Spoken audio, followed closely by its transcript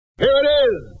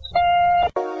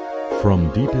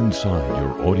from deep inside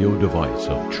your audio device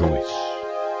of choice.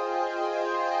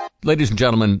 Ladies and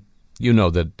gentlemen, you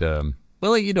know that,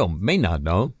 may not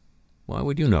know. Why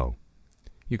would you know?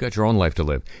 You got your own life to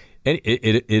live.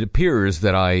 It appears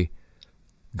that I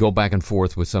go back and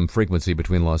forth with some frequency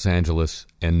between Los Angeles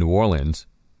and New Orleans,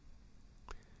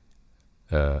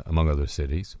 among other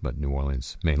cities, but New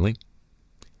Orleans mainly,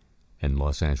 and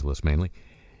Los Angeles mainly.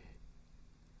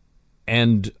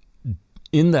 And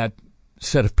in that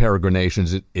set of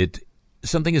peregrinations,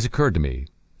 something has occurred to me.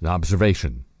 An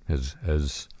observation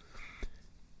has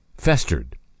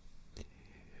festered.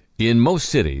 In most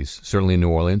cities, certainly in New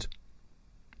Orleans,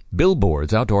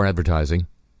 billboards, outdoor advertising,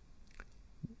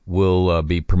 will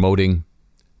be promoting,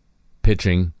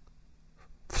 pitching,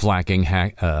 flacking,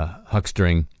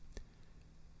 huckstering,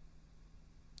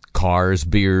 cars,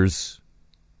 beers,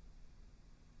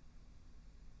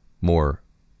 more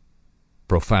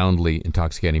profoundly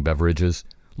intoxicating beverages,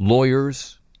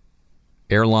 lawyers,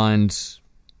 airlines,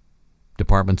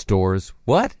 department stores.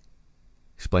 What?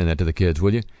 Explain that to the kids,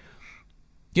 will you?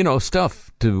 You know,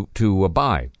 stuff to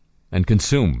buy and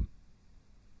consume.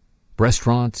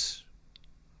 Restaurants,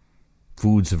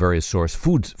 foods of various sorts,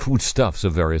 foodstuffs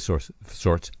of various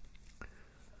sorts.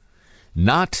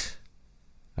 Not,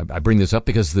 I bring this up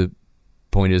because the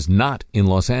point is not in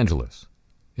Los Angeles.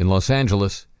 In Los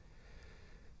Angeles,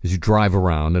 as you drive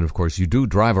around, and of course you do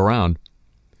drive around,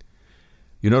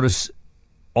 you notice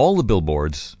all the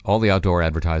billboards, all the outdoor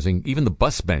advertising, even the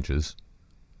bus benches,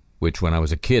 which when I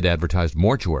was a kid advertised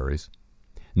mortuaries,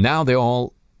 now they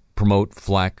all promote,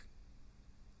 flack,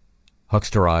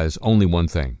 hucksterize only one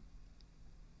thing: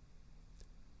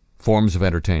 forms of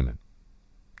entertainment.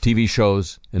 TV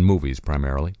shows and movies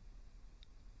primarily,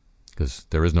 because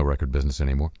there is no record business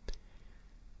anymore.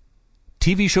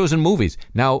 TV shows and movies.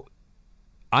 Now,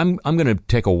 I'm going to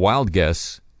take a wild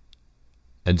guess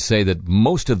and say that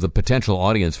most of the potential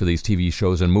audience for these TV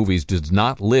shows and movies does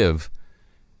not live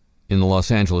in the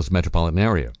Los Angeles metropolitan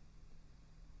area.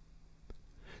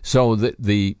 So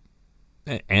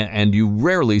and you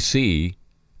rarely see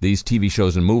these TV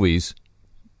shows and movies,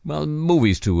 well,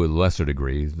 movies to a lesser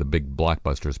degree, the big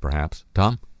blockbusters perhaps.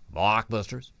 Tom?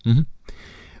 Blockbusters? Mm-hmm.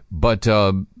 But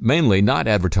mainly not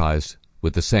advertised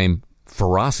with the same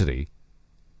ferocity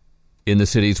in the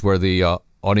cities where the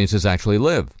audiences actually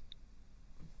live.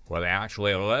 Where they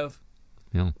actually live?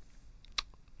 Yeah.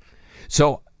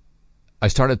 So I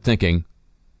started thinking,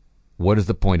 what is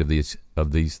the point of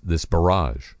this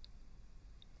barrage?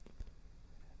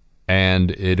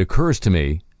 And it occurs to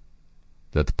me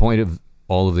that the point of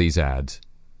all of these ads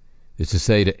is to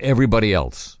say to everybody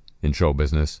else in show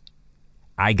business,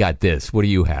 I got this. What do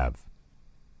you have?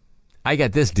 I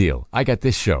got this deal. I got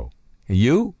this show. And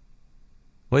you?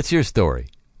 What's your story?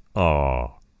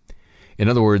 Oh. In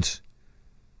other words,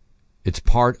 it's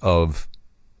part of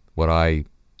what I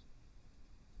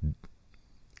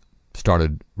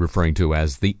started referring to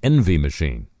as the envy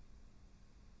machine.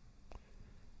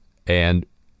 And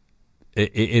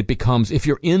it becomes, if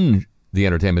you're in the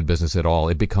entertainment business at all,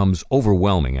 it becomes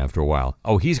overwhelming after a while.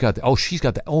 Oh, he's got that. Oh, she's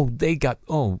got that. Oh, they got,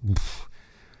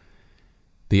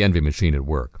 the envy machine at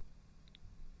work.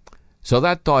 So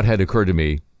that thought had occurred to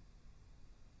me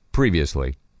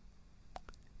previously.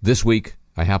 This week,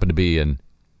 I happen to be in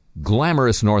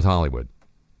glamorous North Hollywood.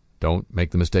 Don't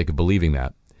make the mistake of believing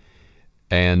that.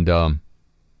 And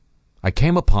I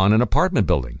came upon an apartment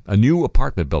building, a new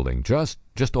apartment building, just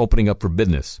opening up for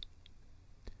business.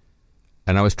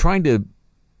 And I was trying to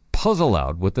puzzle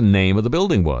out what the name of the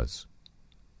building was.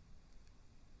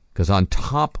 Because on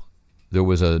top there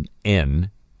was an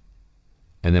N,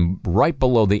 and then right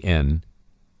below the N,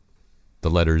 the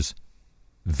letters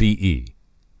VE.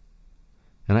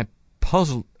 And I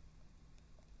puzzled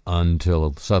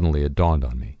until suddenly it dawned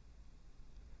on me.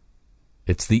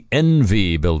 It's the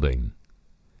Envy Building.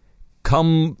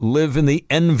 Come live in the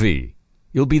envy.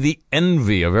 You'll be the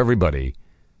envy of everybody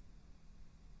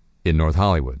in North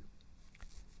Hollywood.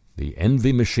 The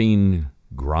envy machine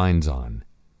grinds on.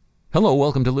 Hello,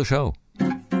 welcome to the show.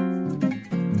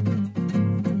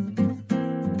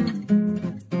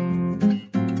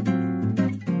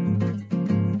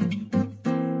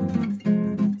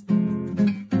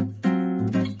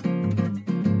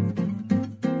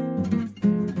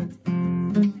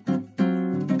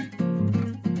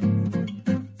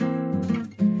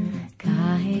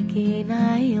 Carreguei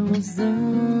na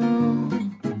ilusão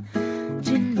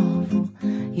de novo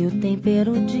e o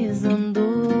tempero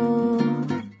desandou.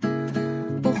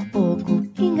 Por pouco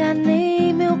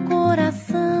enganei meu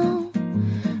coração,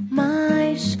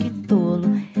 mas que tolo,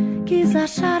 quis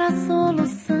achar a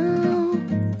solução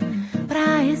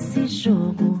pra esse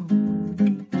jogo.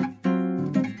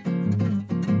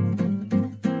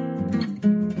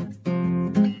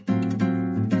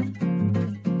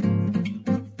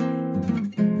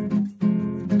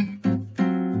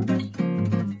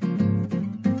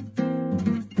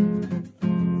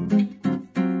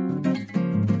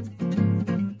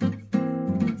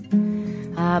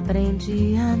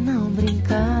 Aprendi a não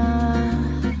brincar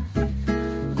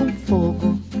com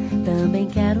fogo, também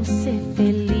quero ser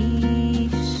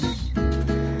feliz.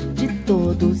 De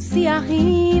todo se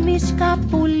arrime,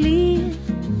 escapulir.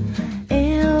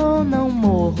 Eu não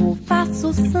morro,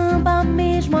 faço samba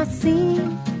mesmo assim.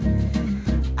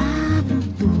 Abro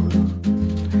duro,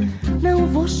 não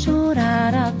vou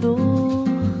chorar a dor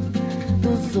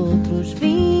dos outros.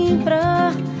 Vim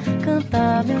pra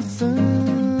cantar meu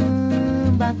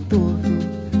samba todo.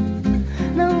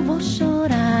 Não vou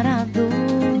chorar a dor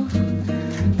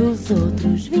dos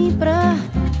outros. Vim pra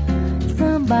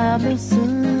sambar meu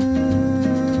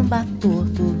samba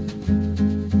todo.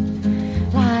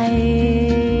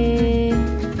 Laê,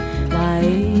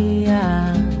 laê,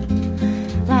 ah,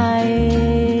 laê,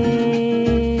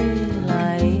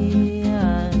 laê,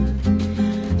 ah,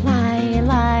 laê,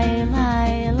 laê,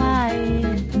 laê, laê,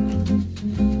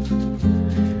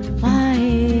 laê.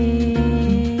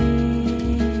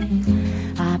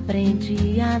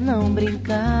 Aprendi a não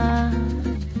brincar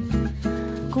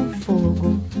com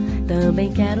fogo,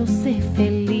 também quero ser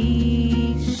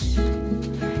feliz.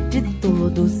 De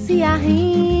todo se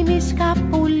arrime,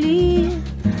 escapulir.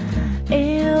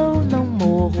 Eu não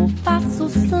morro, faço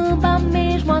samba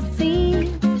mesmo assim.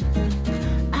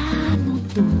 Ah, no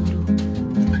duro,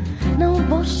 não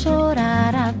vou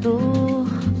chorar a dor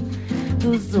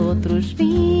dos outros.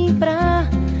 Vim pra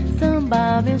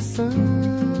sambar meu samba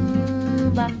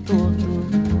todo.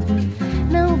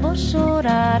 Não vou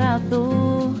chorar a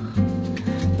dor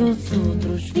dos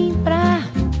outros. Vim pra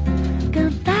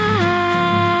cantar.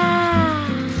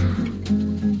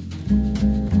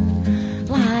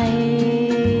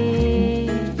 Laê,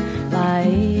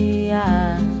 laê,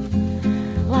 ah,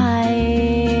 laê,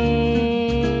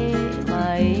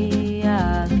 laê,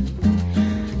 ah,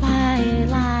 laê,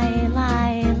 laê,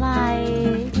 laê, laê,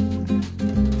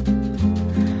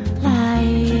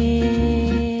 laê.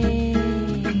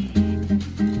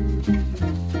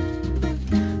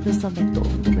 Meu samba é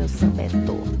torto, meu samba é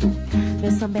torto.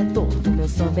 Meu samba é torto, meu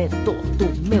samba é torto.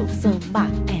 Meu samba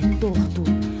é torto.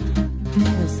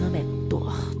 Meu samba é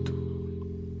torto.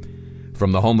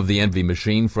 From the home of the envy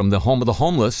machine, from the home of the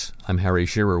homeless, I'm Harry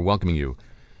Shearer welcoming you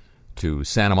to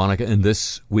Santa Monica in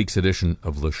this week's edition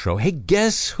of the show. Hey,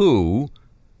 guess who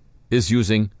is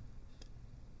using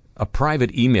a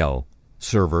private email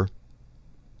server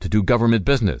to do government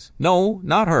business? No,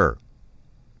 not her.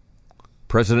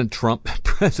 President Trump.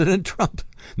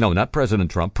 No, not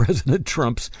President Trump. President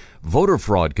Trump's voter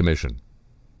fraud commission.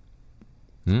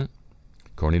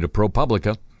 According to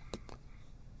ProPublica,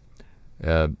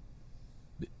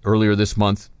 earlier this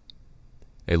month,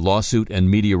 a lawsuit and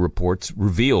media reports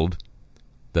revealed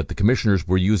that the commissioners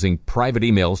were using private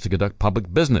emails to conduct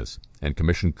public business. And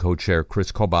Commission co-chair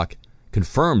Chris Kobach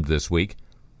confirmed this week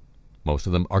most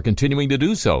of them are continuing to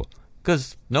do so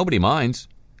because nobody minds.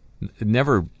 It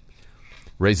never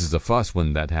raises a fuss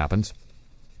when that happens.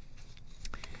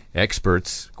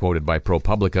 Experts, quoted by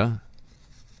ProPublica,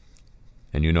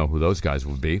 and you know who those guys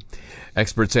would be,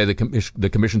 experts say the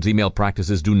Commission's email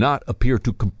practices do not appear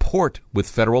to comport with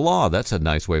federal law. That's a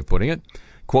nice way of putting it.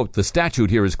 Quote, the statute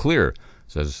here is clear,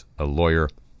 says a lawyer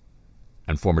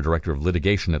and former director of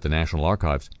litigation at the National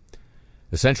Archives.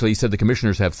 Essentially, he said the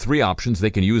commissioners have three options.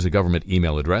 They can use a government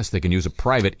email address, they can use a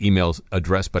private email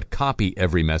address but copy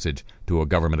every message to a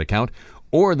government account,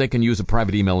 or they can use a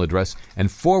private email address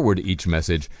and forward each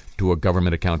message to a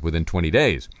government account within 20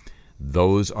 days.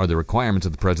 Those are the requirements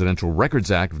of the Presidential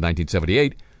Records Act of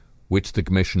 1978, which the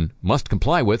Commission must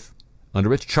comply with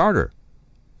under its charter.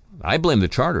 I blame the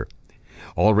charter.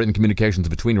 All written communications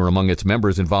between or among its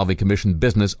members involving Commission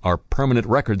business are permanent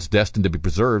records destined to be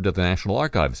preserved at the National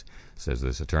Archives, says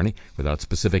this attorney. Without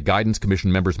specific guidance,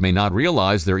 Commission members may not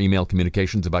realize their email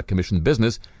communications about Commission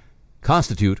business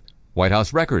constitute White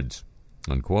House records,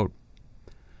 unquote.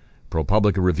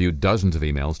 ProPublica reviewed dozens of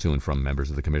emails to and from members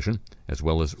of the Commission, as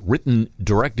well as written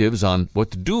directives on what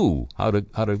to do, how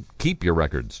to keep your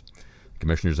records.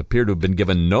 Commissioners appear to have been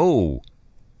given no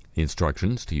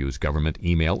instructions to use government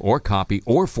email or copy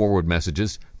or forward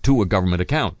messages to a government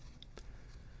account.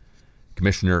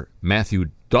 Commissioner Matthew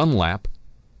Dunlap,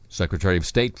 Secretary of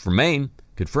State for Maine,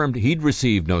 confirmed he'd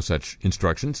received no such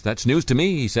instructions. That's news to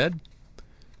me, he said.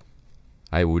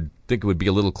 I would think it would be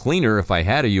a little cleaner if I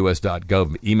had a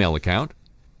US.gov email account,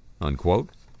 unquote.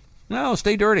 No,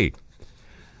 stay dirty.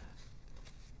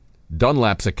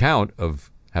 Dunlap's account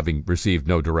of having received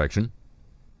no direction,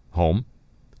 home,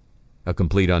 a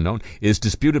complete unknown, is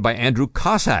disputed by Andrew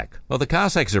Cossack. Well, the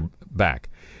Cossacks are back.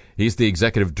 He's the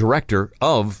executive director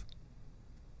of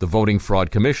the Voting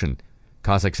Fraud Commission.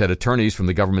 Cossack said attorneys from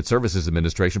the Government Services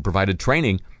Administration provided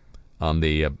training on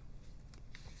the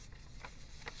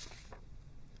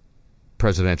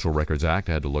Presidential Records Act.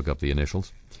 I had to look up the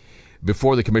initials.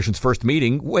 Before the commission's first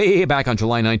meeting, way back on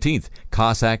July 19th,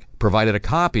 Cossack provided a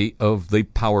copy of the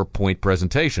PowerPoint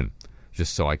presentation,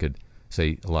 just so I could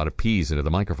say a lot of P's into the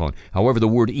microphone. However, the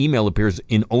word email appears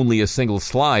in only a single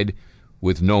slide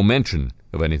with no mention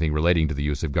of anything relating to the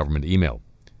use of government email.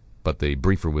 But the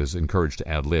briefer was encouraged to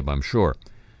ad lib, I'm sure.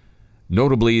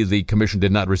 Notably, the commission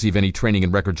did not receive any training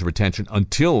in records retention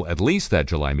until at least that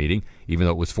July meeting, even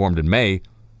though it was formed in May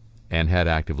and had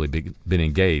actively been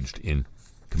engaged in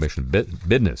commission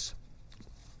business.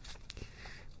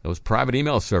 Those private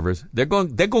email servers, they're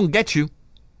going to get you.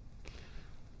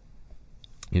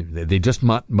 They just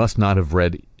must not have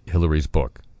read Hillary's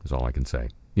book, is all I can say.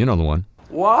 You know the one.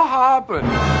 What happened?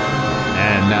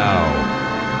 And now,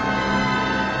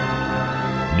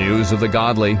 news of the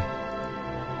godly.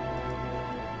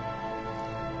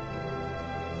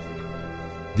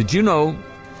 Did you know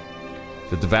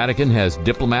that the Vatican has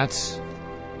diplomats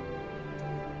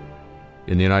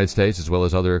in the United States as well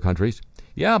as other countries?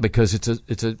 Yeah, because it's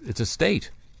a state,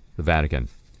 the Vatican,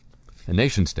 a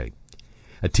nation state,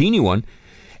 a teeny one.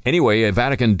 Anyway, a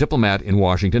Vatican diplomat in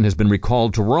Washington has been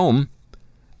recalled to Rome.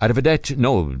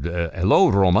 Hello,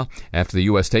 Roma, after the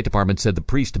U.S. State Department said the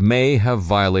priest may have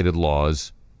violated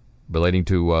laws relating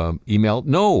to email.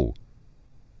 No,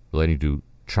 relating to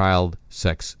child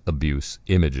sex abuse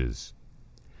images.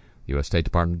 The U.S. State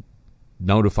Department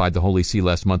notified the Holy See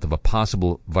last month of a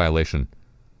possible violation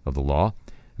of the law.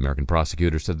 American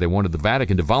prosecutors said they wanted the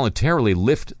Vatican to voluntarily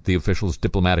lift the official's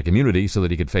diplomatic immunity so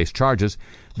that he could face charges.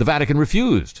 The Vatican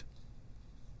refused.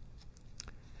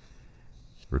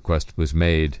 The request was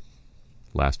made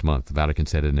last month. The Vatican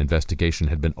said an investigation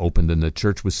had been opened and the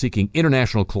church was seeking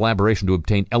international collaboration to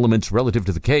obtain elements relative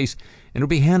to the case and would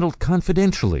be handled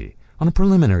confidentially on a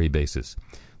preliminary basis.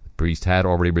 The priest had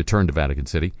already returned to Vatican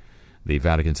City. The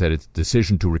Vatican said its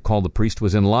decision to recall the priest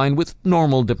was in line with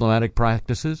normal diplomatic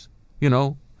practices,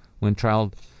 when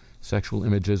child sexual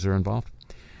images are involved.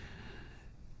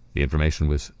 The information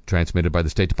was transmitted by the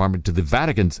State Department to the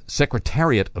Vatican's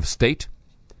Secretariat of State,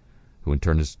 who in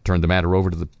turn has turned the matter over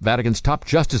to the Vatican's top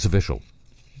justice official.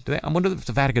 I wonder if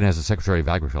the Vatican has a Secretary of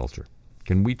Agriculture.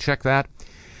 Can we check that?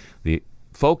 The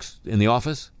folks in the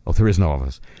office, there is no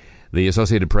office. The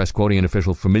Associated Press, quoting an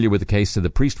official familiar with the case, said the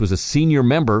priest was a senior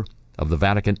member of the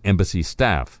Vatican embassy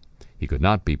staff. He could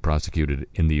not be prosecuted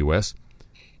in the U.S.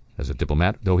 as a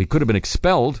diplomat, though he could have been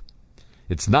expelled.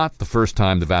 It's not the first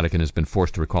time the Vatican has been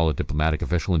forced to recall a diplomatic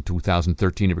official. In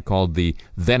 2013, it recalled the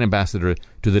then ambassador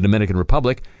to the Dominican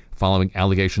Republic following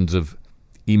allegations of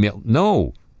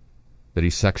that he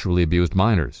sexually abused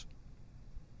minors.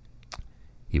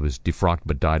 He was defrocked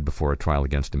but died before a trial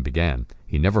against him began.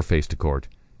 He never faced a court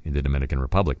in the Dominican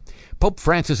Republic. Pope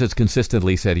Francis has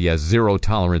consistently said he has zero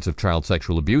tolerance of child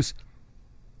sexual abuse.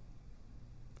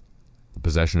 The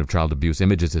possession of child abuse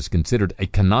images is considered a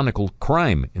canonical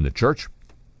crime in the Church.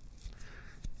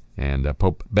 And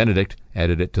Pope Benedict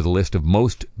added it to the list of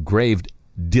most grave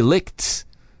delicts,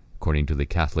 according to the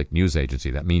Catholic news agency.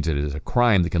 That means it is a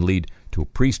crime that can lead to a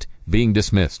priest being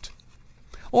dismissed.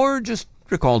 Or just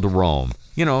recalled to Rome,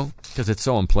 because it's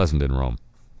so unpleasant in Rome.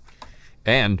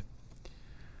 And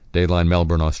Dateline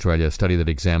Melbourne, Australia, a study that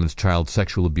examines child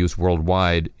sexual abuse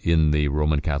worldwide in the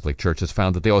Roman Catholic Church has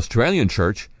found that the Australian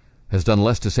Church has done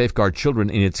less to safeguard children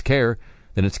in its care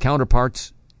than its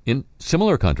counterparts in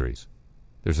similar countries.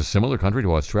 There's a similar country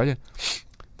to Australia.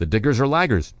 The diggers are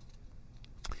laggers.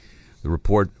 The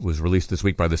report was released this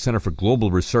week by the Centre for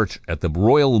Global Research at the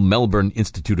Royal Melbourne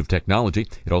Institute of Technology.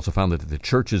 It also found that the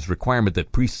Church's requirement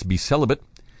that priests be celibate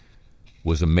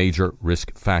was a major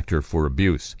risk factor for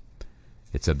abuse.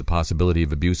 It said the possibility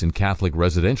of abuse in Catholic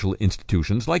residential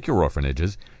institutions, like your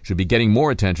orphanages, should be getting more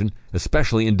attention,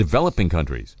 especially in developing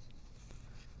countries.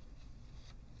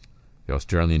 The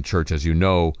Australian Church, as you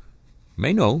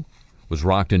may know, was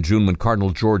rocked in June when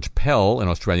Cardinal George Pell, an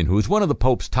Australian who is one of the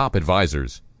Pope's top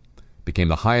advisors, became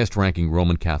the highest-ranking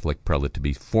Roman Catholic prelate to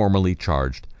be formally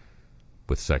charged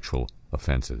with sexual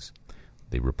offenses.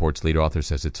 The report's lead author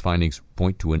says its findings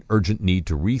point to an urgent need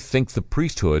to rethink the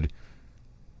priesthood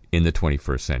in the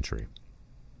 21st century.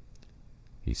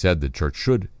 He said the Church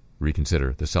should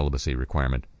reconsider the celibacy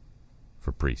requirement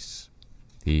for priests.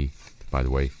 He, by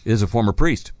the way, is a former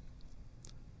priest.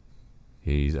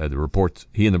 He and the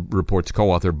report's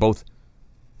co-author, both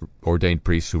ordained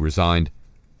priests who resigned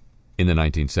in the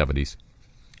 1970s.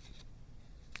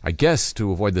 I guess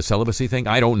to avoid the celibacy thing?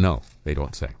 I don't know. They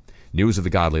don't say. News of the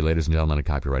godly, ladies and gentlemen, a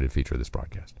copyrighted feature of this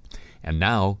broadcast. And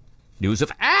now, news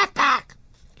of attack!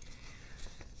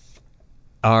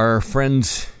 Our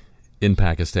friends in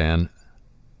Pakistan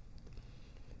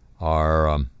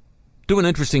are doing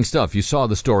interesting stuff. You saw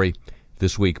the story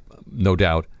this week, no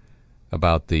doubt,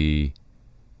 about the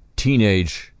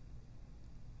teenage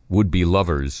would-be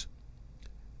lovers,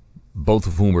 both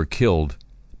of whom were killed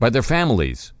by their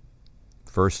families.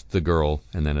 First the girl,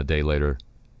 and then a day later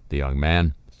the young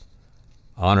man.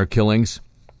 Honor killings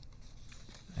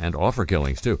and offer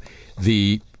killings, too.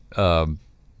 The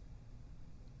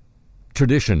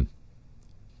tradition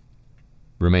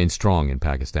remains strong in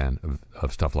Pakistan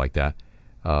of stuff like that.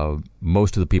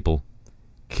 Most of the people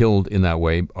killed in that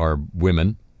way are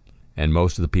women, and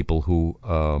most of the people who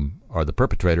are the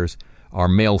perpetrators are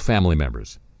male family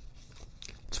members.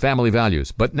 It's family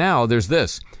values. But now there's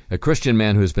this. A Christian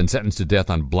man who has been sentenced to death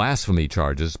on blasphemy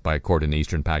charges by a court in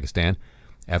eastern Pakistan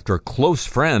after a close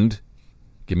friend,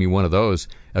 give me one of those,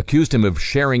 accused him of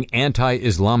sharing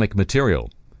anti-Islamic material,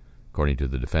 according to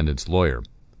the defendant's lawyer.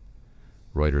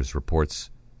 Reuters reports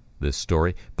this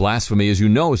story. Blasphemy, as you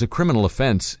know, is a criminal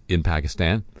offense in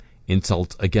Pakistan.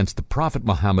 Insults against the Prophet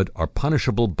Muhammad are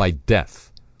punishable by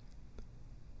death.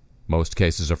 Most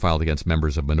cases are filed against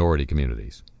members of minority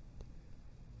communities.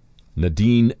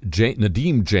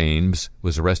 Nadeem James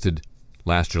was arrested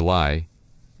July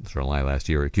last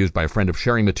year, accused by a friend of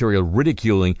sharing material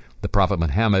ridiculing the Prophet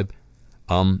Muhammad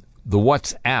on the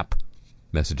WhatsApp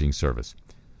messaging service.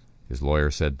 His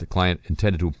lawyer said the client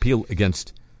intended to appeal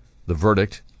against the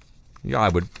verdict. Yeah,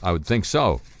 I would think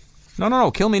so. No,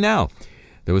 kill me now.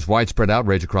 There was widespread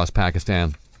outrage across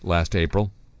Pakistan last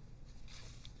April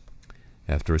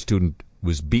after a student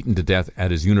was beaten to death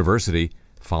at his university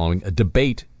following a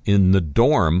debate in the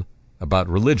dorm about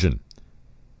religion.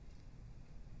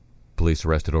 Police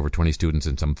arrested over 20 students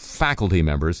and some faculty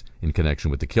members in connection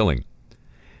with the killing.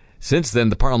 Since then,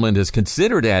 the parliament has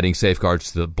considered adding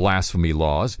safeguards to the blasphemy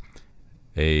laws,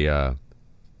 a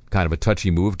kind of a touchy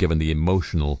move given the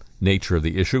emotional nature of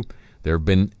the issue. There have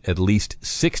been at least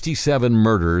 67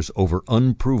 murders over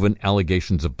unproven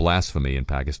allegations of blasphemy in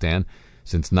Pakistan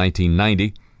since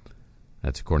 1990.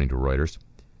 That's according to Reuters.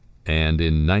 And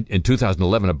in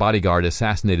 2011, a bodyguard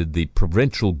assassinated the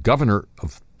provincial governor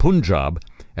of Punjab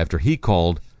after he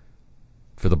called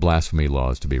for the blasphemy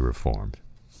laws to be reformed.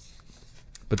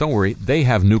 But don't worry, they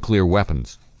have nuclear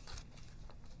weapons,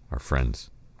 our friends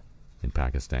in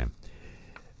Pakistan.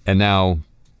 And now,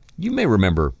 you may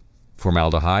remember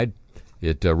formaldehyde.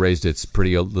 It raised its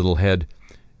pretty little head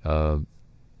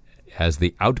as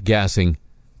the outgassing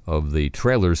of the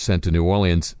trailers sent to New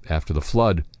Orleans after the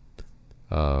flood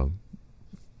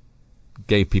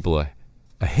gave people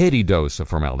a heady dose of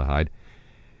formaldehyde.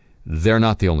 They're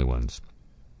not the only ones.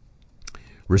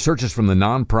 Researchers from the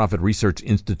nonprofit research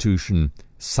institution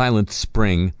Silent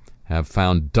Spring have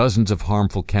found dozens of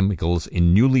harmful chemicals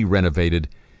in newly renovated,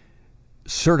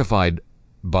 certified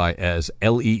as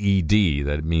LEED,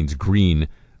 that means green,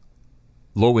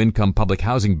 low-income public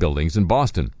housing buildings in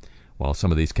Boston. While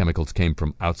some of these chemicals came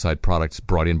from outside products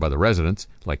brought in by the residents,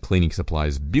 like cleaning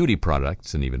supplies, beauty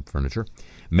products, and even furniture,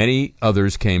 many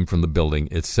others came from the building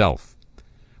itself.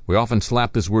 We often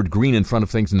slap this word green in front of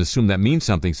things and assume that means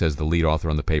something, says the lead author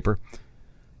on the paper.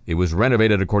 It was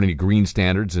renovated according to green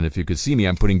standards, and if you could see me,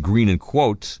 I'm putting green in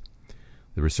quotes.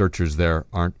 The researchers there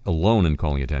aren't alone in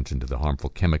calling attention to the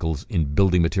harmful chemicals in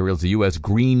building materials. The U.S.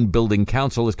 Green Building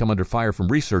Council has come under fire from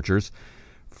researchers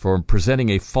for presenting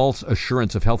a false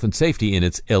assurance of health and safety in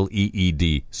its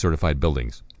LEED certified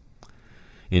buildings.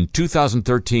 In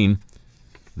 2013,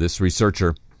 this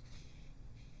researcher,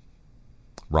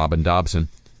 Robin Dobson,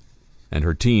 and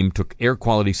her team took air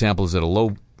quality samples at a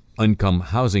low-income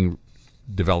housing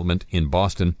development in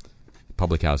Boston,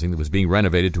 public housing that was being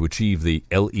renovated to achieve the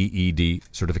LEED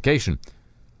certification.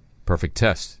 Perfect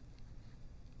test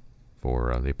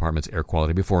for the apartment's air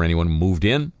quality before anyone moved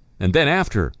in and then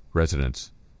after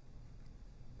residents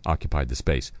occupied the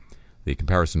space. The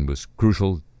comparison was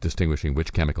crucial, distinguishing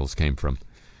which chemicals came from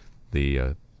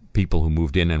the people who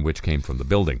moved in and which came from the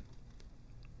building.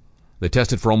 They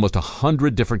tested for almost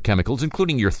 100 different chemicals,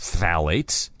 including your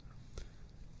phthalates.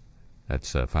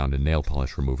 That's found in nail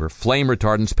polish remover, flame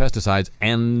retardants, pesticides,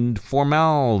 and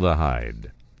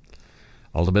formaldehyde.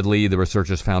 Ultimately, the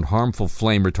researchers found harmful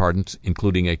flame retardants,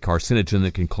 including a carcinogen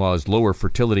that can cause lower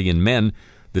fertility in men,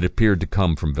 that appeared to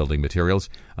come from building materials.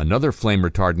 Another flame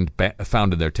retardant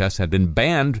found in their tests had been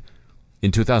banned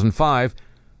in 2005,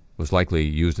 was likely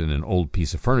used in an old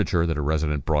piece of furniture that a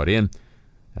resident brought in.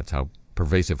 That's how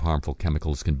pervasive harmful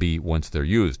chemicals can be once they're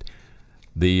used.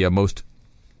 The most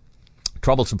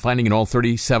troublesome finding in all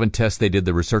 37 tests they did,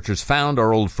 the researchers found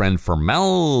our old friend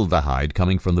formaldehyde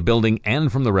coming from the building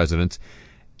and from the residents,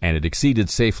 and it exceeded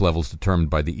safe levels determined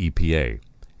by the EPA.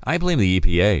 I blame the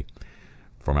EPA.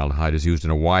 Formaldehyde is used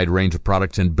in a wide range of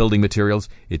products and building materials.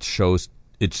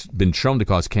 It's been shown to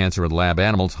cause cancer in lab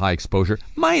animals. High exposure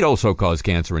might also cause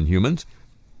cancer in humans.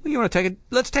 You want to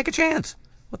let's take a chance.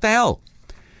 What the hell?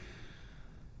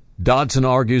 Dodson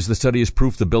argues the study is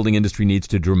proof the building industry needs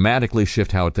to dramatically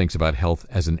shift how it thinks about health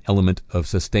as an element of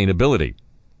sustainability.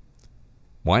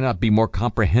 Why not be more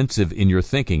comprehensive in your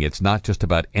thinking? It's not just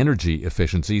about energy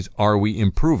efficiencies. Are we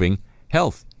improving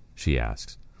health? She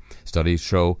asks. Studies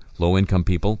show low-income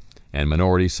people and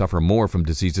minorities suffer more from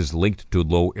diseases linked to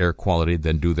low air quality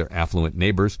than do their affluent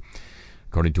neighbors.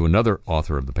 According to another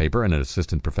author of the paper and an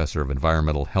assistant professor of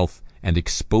environmental health and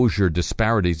exposure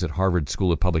disparities at Harvard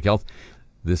School of Public Health,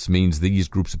 this means these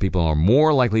groups of people are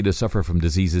more likely to suffer from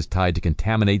diseases tied to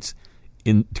contaminants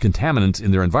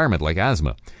in their environment, like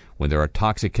asthma. When there are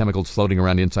toxic chemicals floating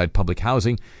around inside public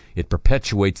housing, it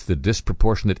perpetuates the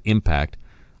disproportionate impact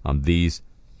on these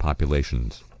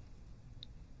populations.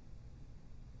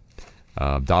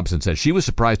 Dobson says she was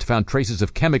surprised to find traces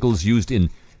of chemicals used in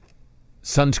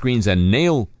sunscreens and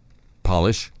nail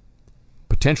polish,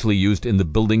 potentially used in the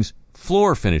building's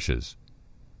floor finishes.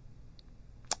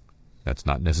 That's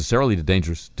not necessarily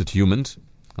dangerous to humans,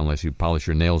 unless you polish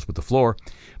your nails with the floor,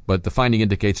 but the finding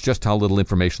indicates just how little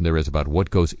information there is about what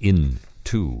goes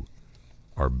into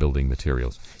our building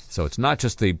materials. So it's not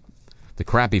just the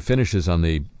crappy finishes on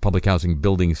the public housing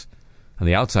buildings, on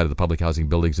the outside of the public housing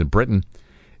buildings in Britain.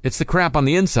 It's the crap on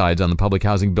the insides on the public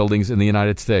housing buildings in the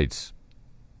United States.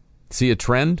 See a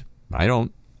trend? I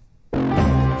don't.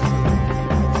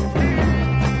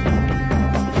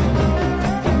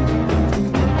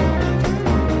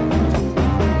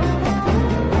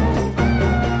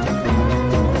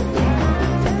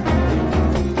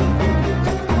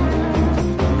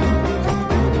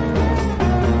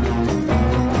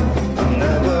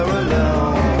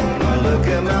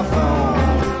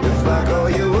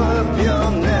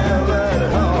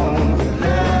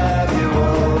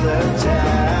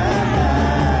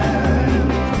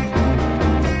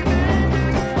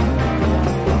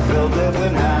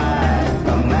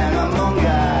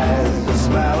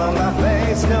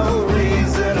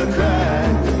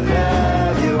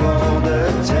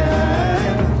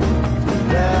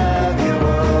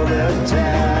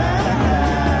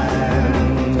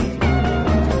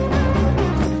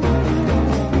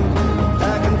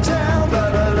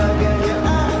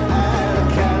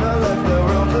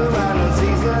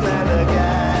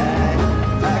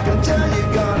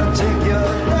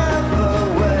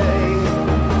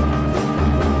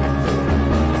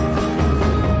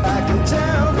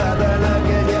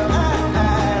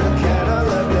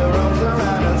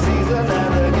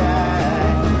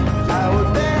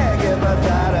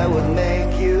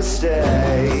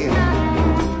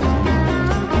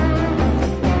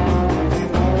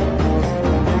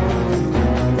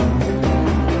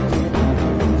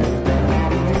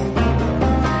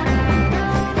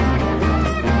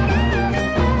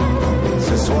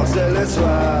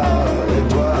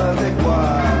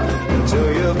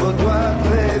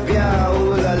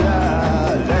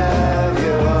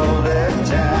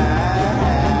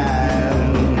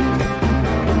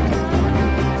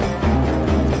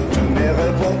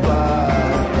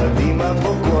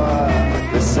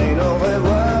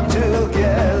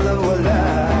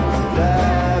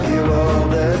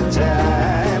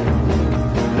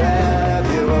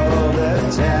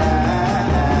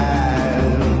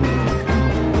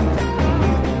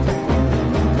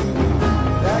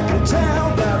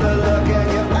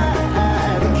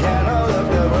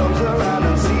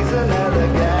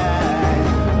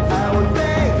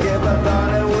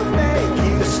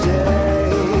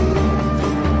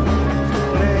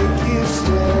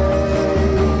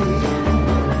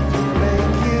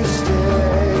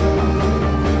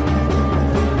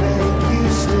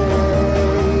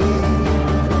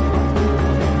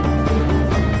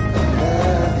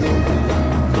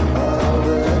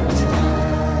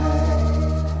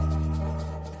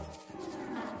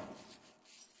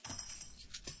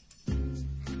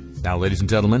 Now, ladies and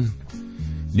gentlemen,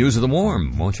 news of the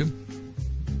warm, won't you?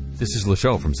 This is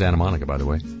LeShow from Santa Monica, by the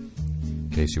way, in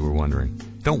case you were wondering.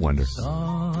 Don't wonder.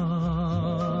 Soft,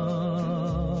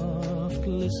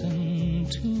 listen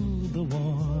to the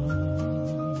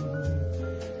warm.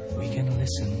 We can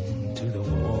listen to the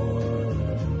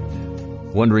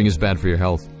warm. Wondering is bad for your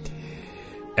health.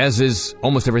 As is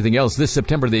almost everything else, this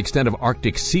September the extent of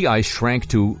Arctic sea ice shrank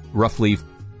to roughly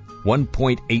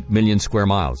 1.8 million square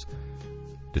miles.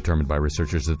 Determined by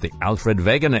researchers at the Alfred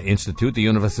Wegener Institute, the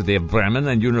University of Bremen,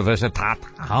 and Universitat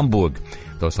Hamburg.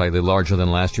 Though slightly larger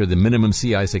than last year, the minimum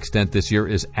sea ice extent this year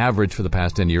is average for the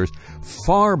past 10 years,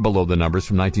 far below the numbers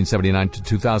from 1979 to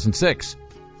 2006.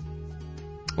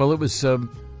 Well, it was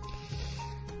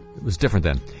different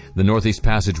then. The Northeast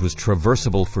Passage was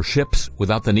traversable for ships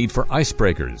without the need for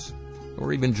icebreakers,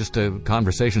 or even just a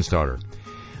conversation starter.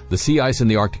 The sea ice in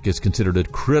the Arctic is considered a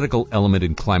critical element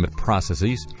in climate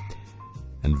processes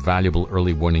and valuable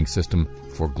early warning system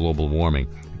for global warming.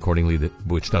 Accordingly,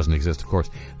 which doesn't exist, of course.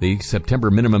 The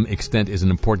September minimum extent is an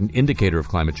important indicator of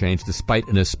climate change. Despite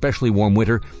an especially warm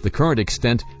winter, the current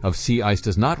extent of sea ice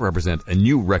does not represent a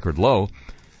new record low,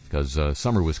 because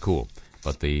summer was cool.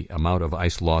 But the amount of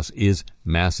ice loss is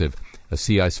massive. A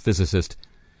sea ice physicist,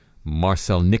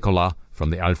 Marcel Nicolas,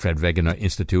 from the Alfred Wegener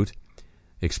Institute,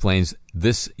 explains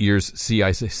this year's sea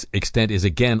ice extent is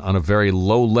again on a very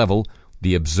low level.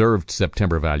 The observed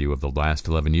September value of the last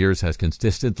 11 years has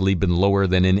consistently been lower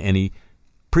than in any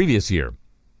previous year.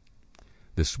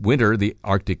 This winter, the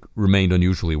Arctic remained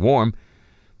unusually warm.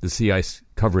 The sea ice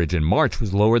coverage in March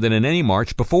was lower than in any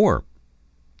March before.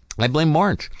 I blame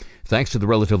March. Thanks to the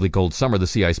relatively cold summer, the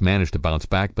sea ice managed to bounce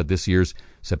back, but this year's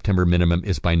September minimum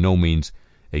is by no means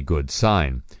a good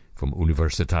sign. From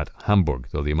Universitat Hamburg,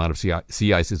 though the amount of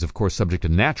sea ice is, of course, subject to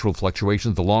natural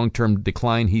fluctuations, the long-term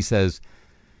decline, he says,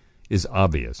 is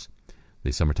obvious.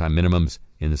 The summertime minimums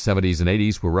in the 70s and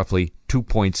 80s were roughly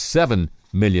 2.7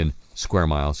 million square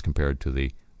miles compared to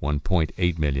the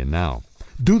 1.8 million now.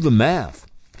 Do the math.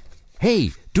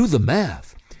 Hey, do the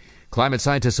math. Climate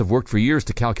scientists have worked for years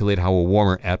to calculate how a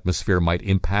warmer atmosphere might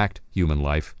impact human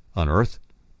life on Earth.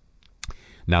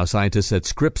 Now scientists at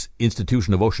Scripps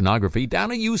Institution of Oceanography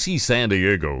down at UC San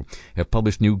Diego have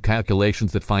published new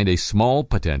calculations that find a small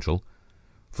potential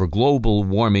for global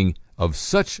warming of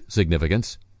such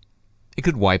significance, it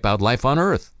could wipe out life on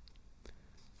Earth.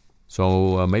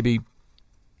 So maybe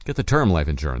get the term life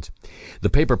insurance. The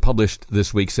paper published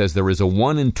this week says there is a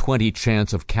 1 in 20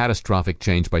 chance of catastrophic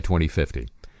change by 2050.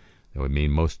 That would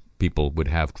mean most people would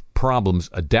have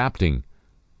problems adapting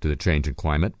to the change in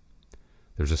climate.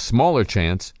 There's a smaller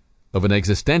chance of an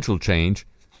existential change,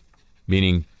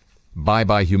 meaning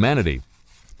bye-bye humanity.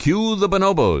 Cue the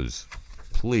bonobos,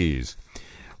 please.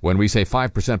 When we say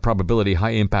 5% probability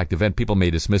high-impact event, people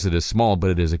may dismiss it as small, but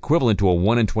it is equivalent to a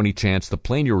 1 in 20 chance the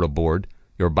plane you're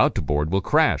about to board, will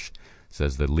crash,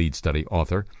 says the lead study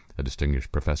author, a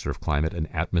distinguished professor of climate and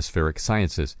atmospheric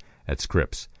sciences at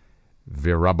Scripps.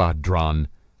 Virabhadran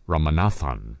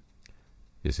Ramanathan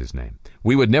is his name.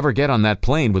 We would never get on that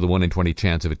plane with a 1 in 20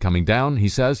 chance of it coming down, he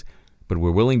says, but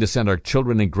we're willing to send our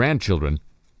children and grandchildren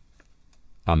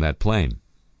on that plane.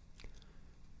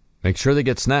 Make sure they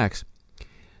get snacks.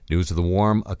 News of the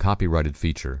Warm, a copyrighted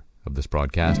feature of this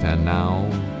broadcast. And now,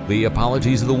 the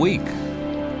apologies of the week.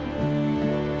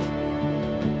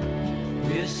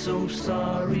 We're so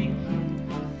sorry.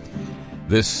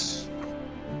 This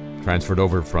transferred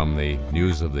over from the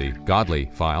News of the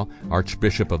Godly file.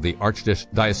 Archbishop of the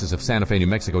Archdiocese of Santa Fe, New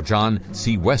Mexico, John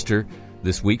C. Wester,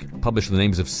 this week published the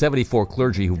names of 74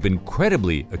 clergy who've been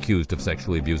credibly accused of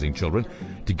sexually abusing children,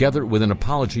 together with an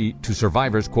apology to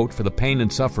survivors, quote, for the pain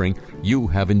and suffering you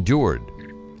have endured.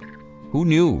 Who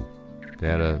knew they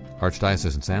had an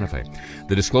archdiocese in Santa Fe?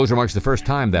 The disclosure marks the first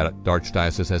time that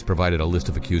archdiocese has provided a list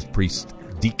of accused priests,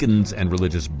 deacons, and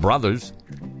religious brothers.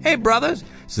 Hey, brothers!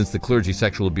 Since the clergy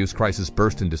sexual abuse crisis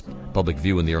burst into public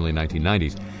view in the early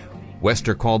 1990s.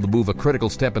 Wester called the move a critical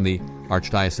step in the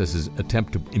Archdiocese's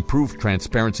attempt to improve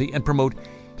transparency and promote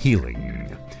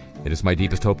healing. It is my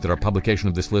deepest hope that our publication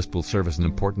of this list will serve as an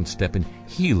important step in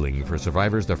healing for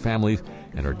survivors, their families,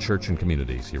 and our church and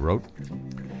communities, he wrote.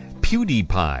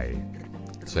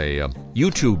 PewDiePie. It's a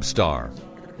YouTube star,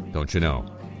 don't you know?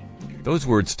 Those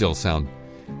words still sound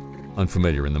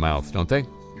unfamiliar in the mouth, don't they?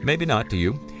 Maybe not to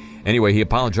you. Anyway, he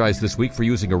apologized this week for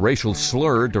using a racial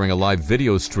slur during a live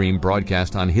video stream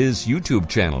broadcast on his YouTube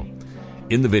channel.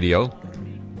 In the video,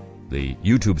 the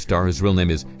YouTube star, whose real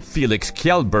name is Felix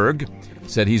Kjellberg,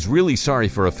 said he's really sorry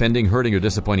for offending, hurting, or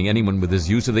disappointing anyone with his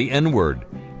use of the N-word,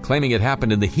 claiming it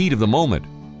happened in the heat of the moment.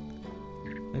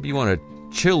 Maybe you want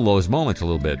to chill those moments a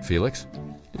little bit, Felix.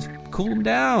 Just cool them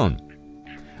down.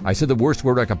 I said the worst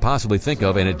word I could possibly think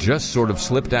of, and it just sort of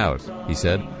slipped out, he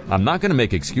said. I'm not going to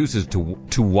make excuses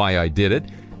to why I did it,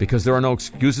 because there are no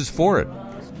excuses for it.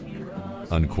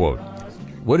 Unquote.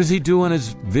 What does he do on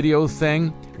his video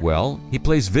thing? Well, he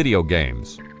plays video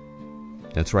games.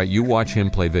 That's right, you watch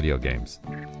him play video games.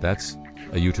 That's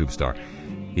a YouTube star.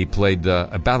 He played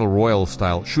a Battle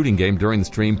Royale-style shooting game during the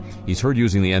stream. He's heard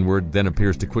using the N-word, then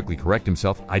appears to quickly correct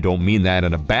himself. I don't mean that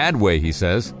in a bad way, he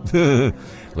says.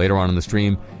 Later on in the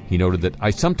stream, he noted that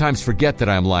I sometimes forget that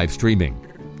I'm live streaming.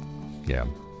 Yeah,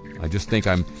 I just think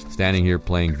I'm standing here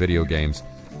playing video games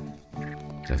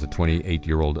as a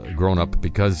 28-year-old grown-up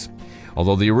because,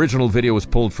 Although the original video was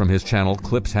pulled from his channel,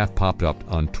 clips have popped up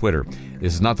on Twitter.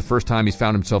 This is not the first time he's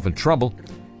found himself in trouble.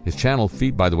 His channel,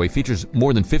 by the way, features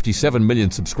more than 57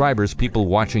 million subscribers, people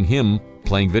watching him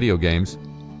playing video games.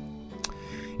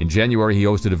 In January, he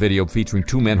hosted a video featuring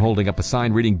two men holding up a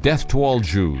sign reading, "Death to all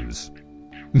Jews."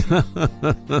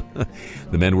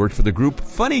 The men worked for the group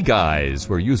Funny Guys,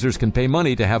 where users can pay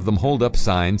money to have them hold up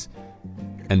signs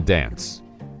and dance.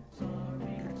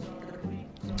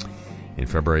 In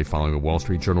February, following a Wall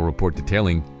Street Journal report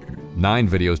detailing 9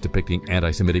 videos depicting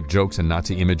anti-Semitic jokes and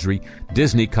Nazi imagery,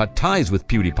 Disney cut ties with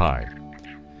PewDiePie.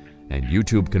 And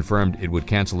YouTube confirmed it would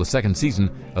cancel the second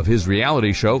season of his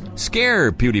reality show,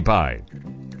 Scare PewDiePie,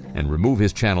 and remove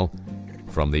his channel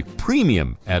from the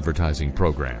premium advertising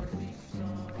program.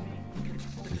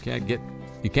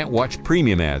 You can't watch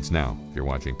premium ads now if you're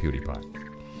watching PewDiePie.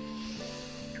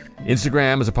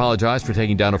 Instagram has apologized for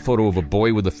taking down a photo of a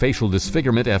boy with a facial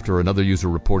disfigurement after another user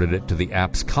reported it to the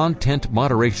app's content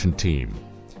moderation team.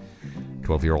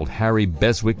 12-year-old Harry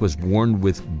Beswick was born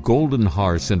with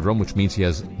Goldenhar syndrome, which means he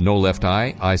has no left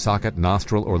eye socket,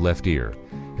 nostril, or left ear.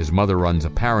 His mother runs a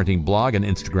parenting blog and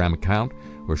Instagram account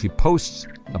where she posts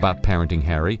about parenting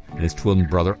Harry and his twin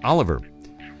brother Oliver.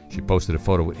 She posted a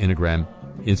photo of Instagram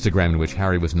in which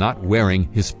Harry was not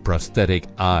wearing his prosthetic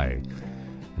eye.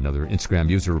 Another Instagram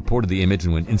user reported the image,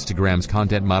 and when Instagram's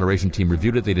content moderation team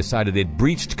reviewed it, they decided it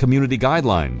breached community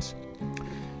guidelines.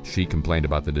 She complained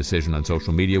about the decision on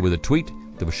social media with a tweet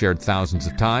that was shared thousands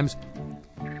of times.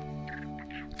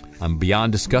 "I'm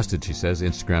beyond disgusted," she says.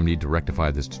 Instagram need to rectify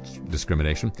this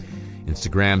discrimination.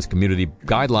 Instagram's community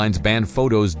guidelines ban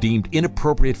photos deemed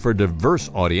inappropriate for a diverse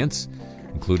audience,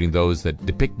 including those that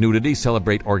depict nudity,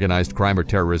 celebrate organized crime or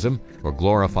terrorism, or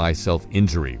glorify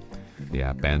self-injury. The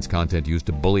app bans content used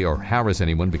to bully or harass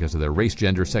anyone because of their race,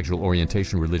 gender, sexual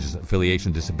orientation, religious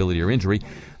affiliation, disability, or injury.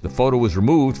 The photo was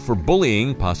removed for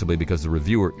bullying, possibly because the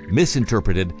reviewer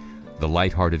misinterpreted the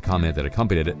lighthearted comment that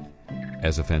accompanied it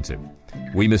as offensive.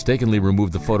 "We mistakenly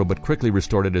removed the photo but quickly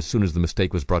restored it as soon as the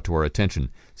mistake was brought to our attention,"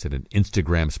 said an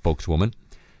Instagram spokeswoman.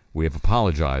 "We have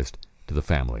apologized to the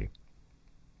family."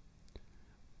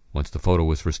 Once the photo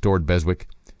was restored, Beswick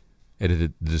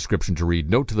edited the description to read,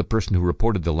 "Note to the person who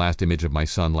reported the last image of my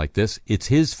son like this. It's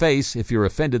his face. If you're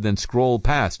offended, then scroll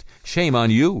past. Shame on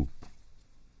you."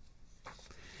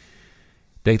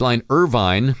 Dateline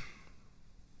Irvine.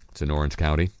 It's in Orange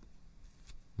County.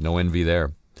 No envy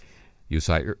there.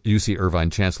 UC Irvine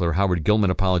Chancellor Howard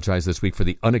Gilman apologized this week for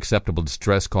the unacceptable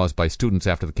distress caused by students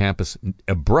after the campus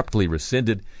abruptly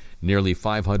rescinded nearly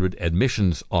 500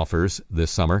 admissions offers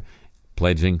this summer,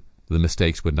 pledging the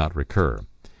mistakes would not recur.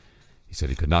 He said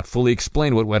he could not fully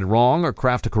explain what went wrong or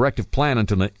craft a corrective plan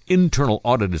until an internal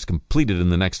audit is completed in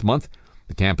the next month.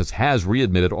 The campus has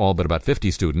readmitted all but about 50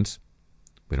 students.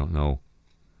 We don't know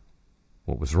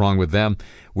what was wrong with them.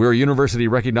 "We're a university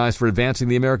recognized for advancing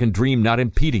the American dream, not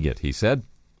impeding it," he said.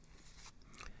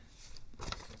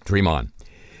 Dream on.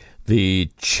 The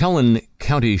Chelan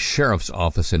County Sheriff's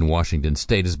Office in Washington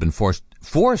State has been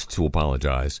forced to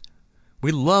apologize.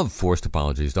 We love forced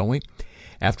apologies, don't we?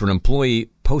 After an employee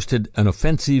posted an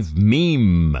offensive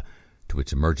meme to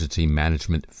its emergency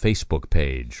management Facebook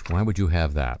page. Why would you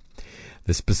have that?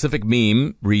 The specific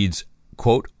meme reads,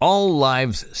 quote, "All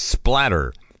lives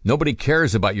splatter. Nobody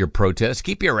cares about your protest.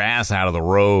 Keep your ass out of the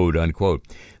road," unquote.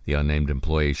 The unnamed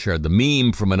employee shared the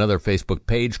meme from another Facebook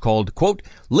page called, quote,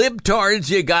 "Libtards,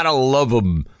 you gotta love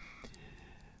 'em,"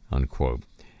 unquote.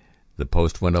 The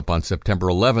post went up on September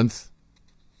 11th.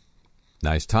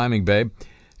 Nice timing, babe.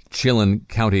 Chelan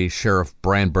County Sheriff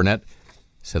Brian Burnett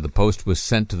said the post was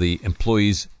sent to the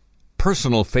employee's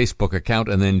personal Facebook account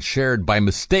and then shared by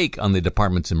mistake on the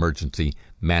department's emergency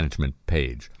management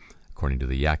page, according to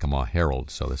the Yakima Herald.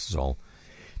 So this is all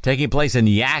taking place in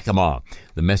Yakima.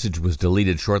 The message was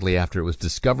deleted shortly after it was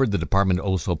discovered. The department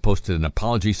also posted an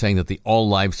apology saying that the all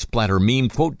lives splatter meme,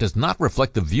 quote, "does not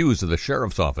reflect the views of the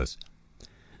sheriff's office."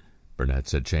 Burnett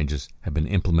said changes have been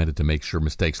implemented to make sure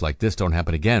mistakes like this don't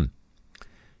happen again.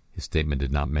 His statement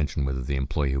did not mention whether the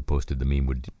employee who posted the meme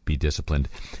would be disciplined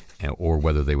or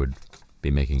whether they would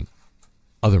be making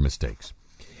other mistakes.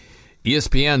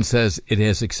 ESPN says it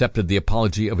has accepted the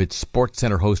apology of its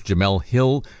SportsCenter host Jemele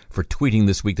Hill for tweeting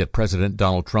this week that President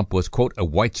Donald Trump was, quote, "a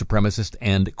white supremacist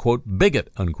and, quote,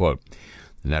 bigot," unquote.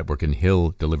 The network and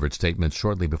Hill delivered statements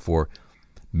shortly before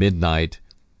midnight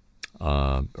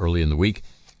early in the week,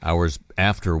 hours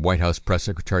after White House Press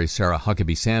Secretary Sarah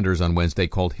Huckabee Sanders on Wednesday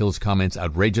called Hill's comments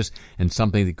outrageous and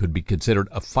something that could be considered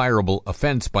a fireable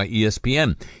offense by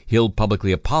ESPN. Hill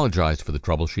publicly apologized for the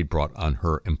trouble she'd brought on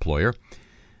her employer.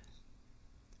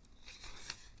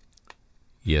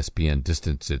 ESPN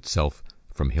distanced itself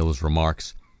from Hill's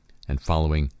remarks, and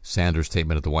following Sanders'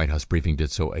 statement at the White House briefing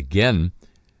did so again.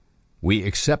 We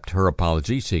accept her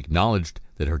apology. She acknowledged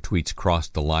that her tweets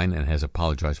crossed the line and has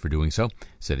apologized for doing so,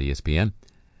 said ESPN.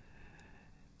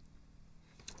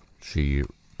 She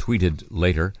tweeted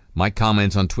later, "My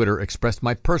comments on Twitter expressed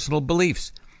my personal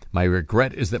beliefs. My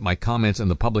regret is that my comments in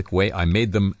the public way I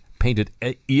made them painted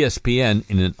ESPN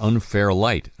in an unfair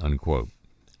light," unquote.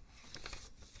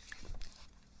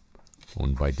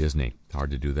 Owned by Disney.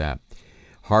 Hard to do that.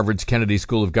 Harvard's Kennedy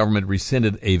School of Government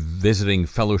rescinded a visiting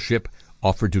fellowship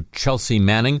offered to Chelsea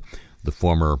Manning, the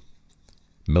former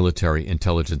military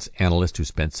intelligence analyst who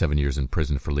spent 7 years in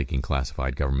prison for leaking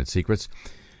classified government secrets.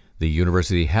 The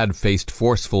university had faced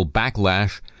forceful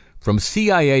backlash from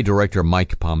CIA Director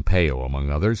Mike Pompeo, among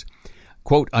others.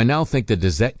 Quote, "I now think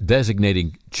that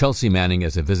designating Chelsea Manning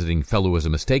as a visiting fellow was a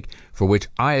mistake for which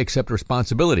I accept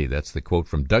responsibility." That's the quote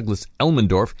from Douglas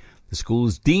Elmendorf, the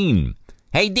school's dean.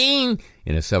 "Hey, Dean!"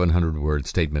 in a 700-word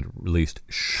statement released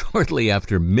shortly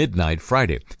after midnight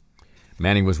Friday.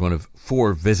 Manning was one of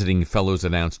 4 visiting fellows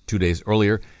announced 2 days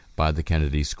earlier by the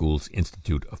Kennedy School's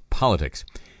Institute of Politics.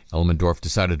 Elmendorf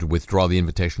decided to withdraw the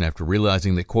invitation after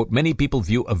realizing that, quote, "many people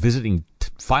view a visiting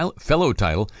fellow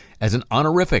title as an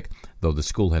honorific, though the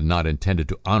school had not intended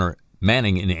to honor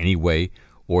Manning in any way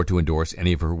or to endorse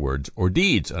any of her words or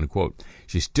deeds," unquote.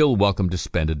 She's still welcome to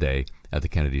spend a day at the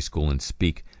Kennedy School and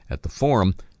speak at the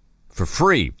forum for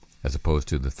free, as opposed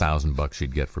to the $1,000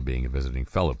 she'd get for being a visiting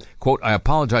fellow. Quote, "I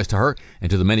apologize to her and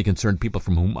to the many concerned people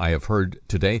from whom I have heard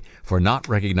today for not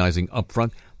recognizing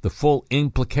upfront the full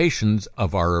implications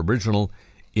of our original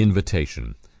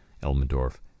invitation,"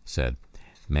 Elmendorf said.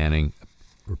 Manning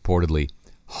reportedly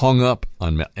hung up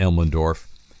on Elmendorf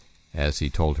as he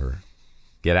told her,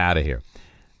 "Get out of here."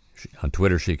 On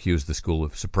Twitter, she accused the school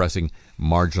of suppressing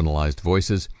marginalized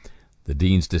voices. The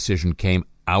dean's decision came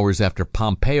hours after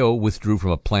Pompeo withdrew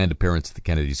from a planned appearance at the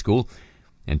Kennedy School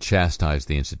and chastised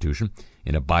the institution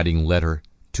in a biting letter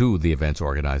to the event's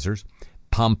organizers.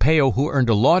 Pompeo, who earned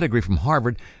a law degree from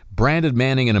Harvard, branded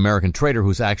Manning an American traitor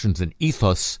whose actions and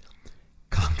ethos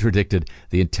contradicted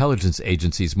the intelligence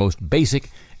agency's most basic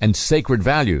and sacred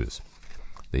values.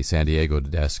 The San Diego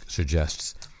desk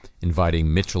suggests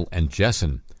inviting Mitchell and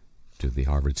Jessen to the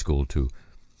Harvard School to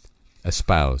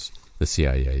espouse the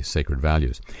CIA's sacred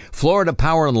values. Florida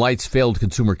Power and Light's failed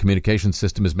consumer communications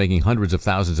system is making hundreds of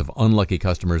thousands of unlucky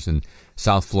customers in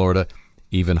South Florida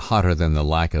even hotter than the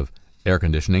lack of air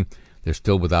conditioning. They're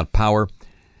still without power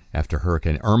after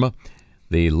Hurricane Irma.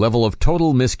 "The level of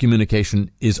total miscommunication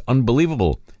is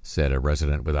unbelievable," said a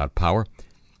resident without power.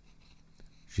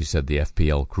 She said the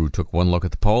FPL crew took one look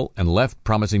at the pole and left,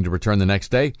 promising to return the next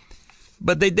day,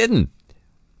 but they didn't.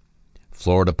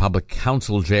 Florida Public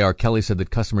Counsel J.R. Kelly said that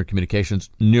customer communications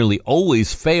nearly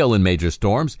always fail in major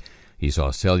storms. He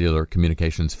saw cellular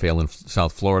communications fail in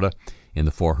South Florida in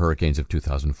the 4 hurricanes of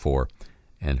 2004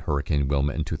 and Hurricane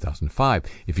Wilma in 2005.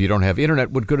 "If you don't have internet,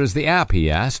 what good is the app?"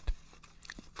 he asked.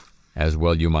 As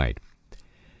well you might.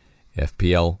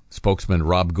 FPL spokesman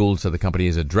Rob Gould said the company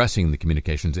is addressing the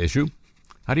communications issue.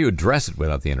 How do you address it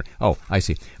without the internet? Oh, I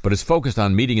see. But it's focused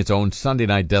on meeting its own Sunday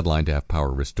night deadline to have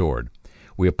power restored.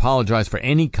 "We apologize for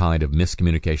any kind of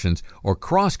miscommunications or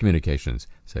cross-communications,"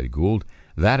 said Gould.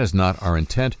 "That is not our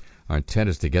intent. Our intent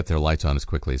is to get their lights on as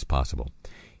quickly as possible."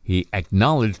 He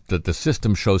acknowledged that the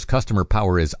system shows customer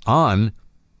power is on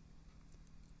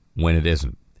when it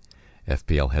isn't.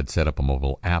 FPL had set up a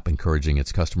mobile app encouraging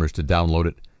its customers to download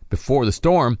it before the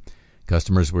storm.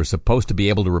 Customers were supposed to be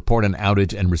able to report an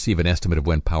outage and receive an estimate of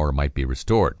when power might be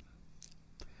restored.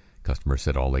 Customers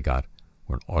said all they got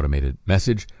were an automated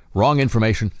message, wrong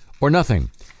information, or nothing.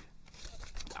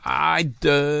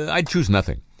 I'd choose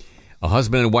nothing. A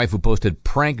husband and wife who posted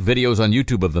prank videos on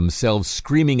YouTube of themselves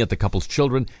screaming at the couple's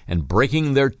children and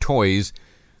breaking their toys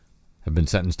have been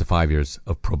sentenced to 5 years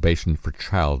of probation for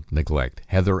child neglect.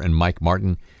 Heather and Mike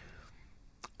Martin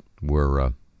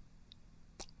were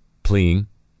pleading,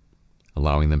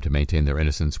 allowing them to maintain their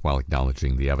innocence while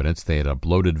acknowledging the evidence. They had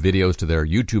uploaded videos to their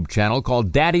YouTube channel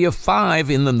called Daddy of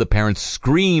Five. In them, the parents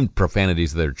screamed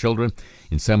profanities to their children,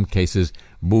 in some cases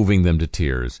moving them to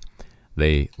tears.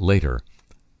 They later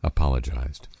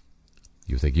apologized.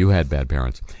 You think you had bad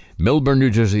parents. Millburn, New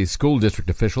Jersey school district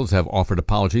officials have offered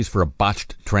apologies for a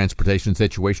botched transportation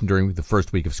situation during the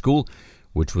first week of school,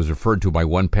 which was referred to by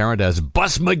one parent as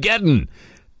Busmageddon.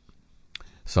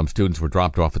 Some students were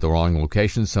dropped off at the wrong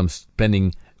locations, some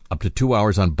spending up to 2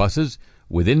 hours on buses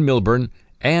within Millburn,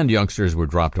 and youngsters were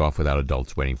dropped off without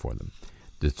adults waiting for them.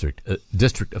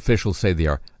 District officials say they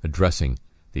are addressing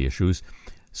the issues.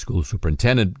 School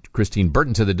Superintendent Christine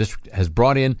Burton said the district has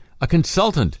brought in a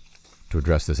consultant to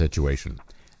address the situation.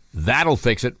 That'll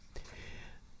fix it.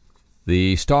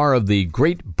 The star of the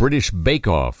Great British Bake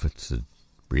Off, it's a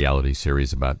reality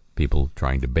series about people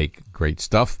trying to bake great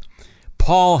stuff.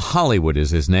 Paul Hollywood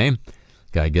is his name.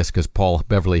 I guess because Paul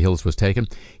Beverly Hills was taken.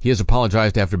 He has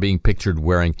apologized after being pictured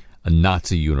wearing a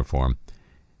Nazi uniform.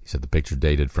 He said the picture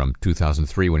dated from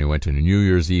 2003 when he went to a New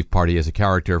Year's Eve party as a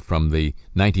character from the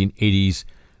 1980s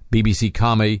BBC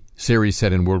comedy series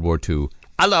set in World War II.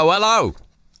 Hello, hello!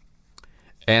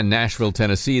 And Nashville,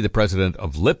 Tennessee, the president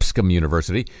of Lipscomb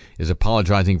University is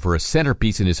apologizing for a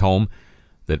centerpiece in his home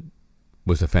that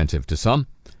was offensive to some.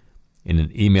 In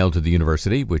an email to the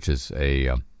university, which is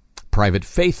a private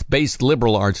faith-based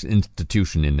liberal arts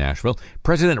institution in Nashville,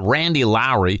 President Randy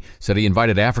Lowry said he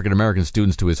invited African-American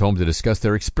students to his home to discuss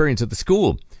their experience at the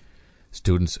school.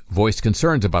 Students voiced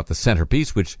concerns about the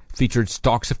centerpiece, which featured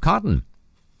stalks of cotton.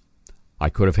 I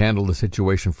could have handled the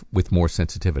situation with more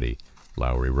sensitivity,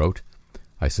 Lowry wrote.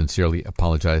 I sincerely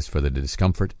apologize for the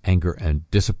discomfort, anger, and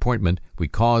disappointment we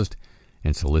caused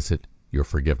and solicit your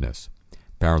forgiveness.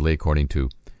 Apparently, according to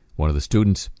one of the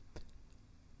students,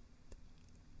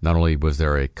 not only was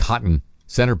there a cotton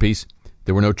centerpiece,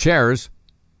 there were no chairs,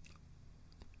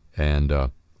 and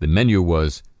the menu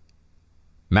was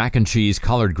mac and cheese,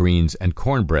 collard greens, and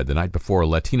cornbread. The night before,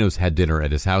 Latinos had dinner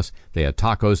at his house. They had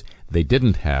tacos. They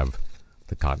didn't have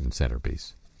the cotton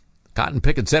centerpiece. Cotton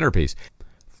picket centerpiece.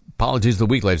 Apologies of the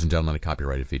week, ladies and gentlemen, a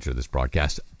copyrighted feature of this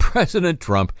broadcast. President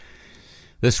Trump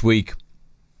this week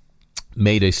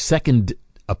made a second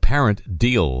apparent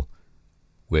deal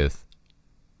with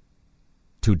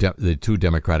the two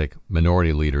Democratic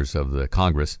minority leaders of the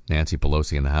Congress, Nancy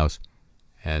Pelosi in the House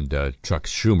and Chuck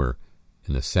Schumer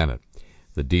in the Senate.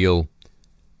 The deal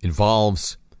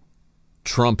involves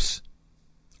Trump's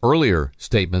earlier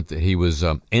statement that he was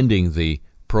ending the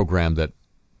program that,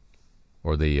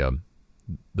 or the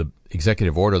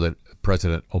executive order that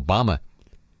President Obama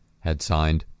had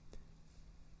signed,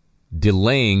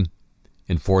 delaying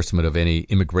enforcement of any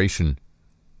immigration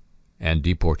and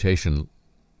deportation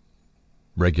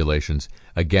regulations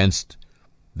against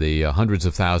the hundreds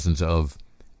of thousands of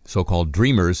so-called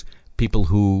dreamers, people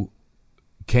who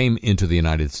came into the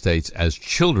United States as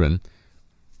children,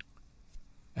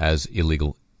 as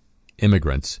illegal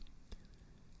immigrants.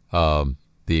 The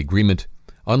agreement,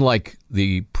 unlike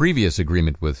the previous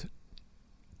agreement with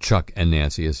Chuck and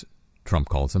Nancy, as Trump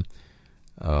calls them,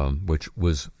 which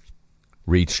was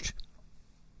reached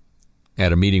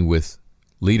at a meeting with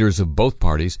leaders of both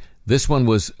parties, this one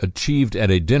was achieved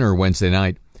at a dinner Wednesday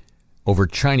night over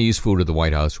Chinese food at the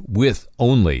White House with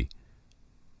only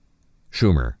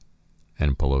Schumer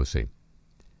and Pelosi.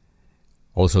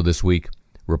 Also this week,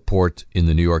 report in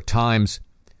the New York Times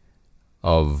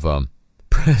of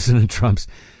President Trump's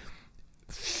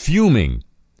fuming,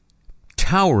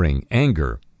 towering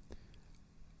anger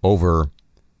over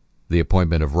the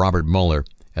appointment of Robert Mueller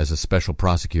as a special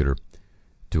prosecutor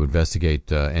to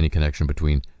investigate any connection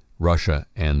between Russia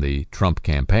and the Trump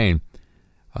campaign.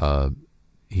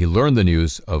 He learned the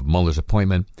news of Mueller's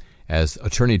appointment as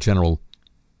Attorney General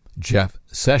Jeff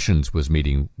Sessions was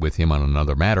meeting with him on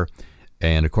another matter.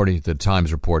 And according to the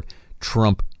Times report,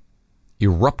 Trump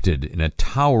erupted in a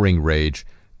towering rage,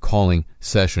 calling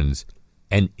Sessions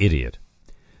an idiot.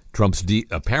 Trump's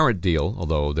apparent deal,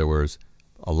 although there was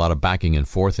a lot of backing and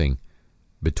forthing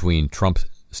between Trump's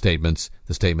statements,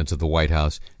 the statements of the White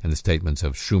House, and the statements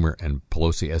of Schumer and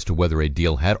Pelosi as to whether a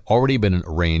deal had already been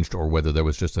arranged or whether there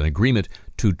was just an agreement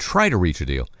to try to reach a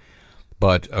deal.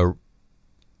 But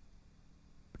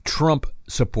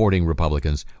Trump-supporting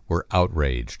Republicans were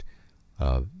outraged.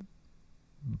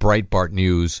 Breitbart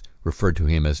News referred to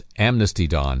him as Amnesty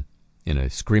Don in a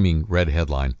screaming red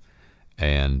headline,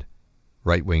 and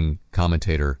right-wing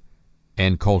commentator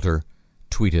Ann Coulter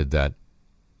tweeted that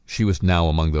she was now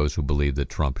among those who believed that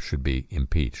Trump should be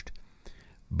impeached.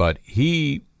 But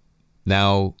he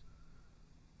now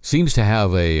seems to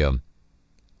have a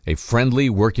friendly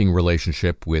working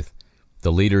relationship with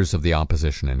the leaders of the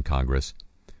opposition in Congress,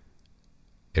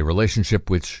 a relationship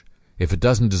which, if it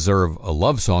doesn't deserve a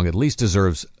love song, at least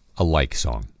deserves a like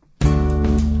song.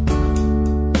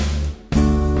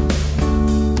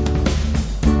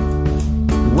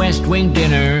 West Wing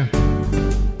dinner,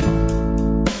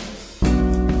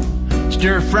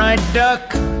 stir-fried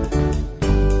duck,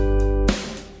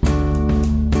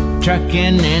 Chuck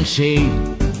and Nancy,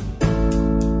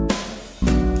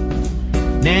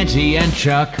 Nancy and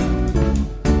Chuck.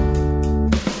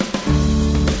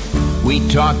 We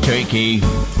talk turkey,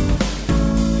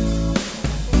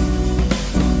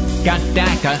 got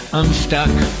DACA unstuck,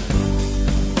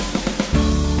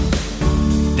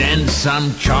 then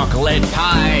some chocolate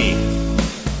pie,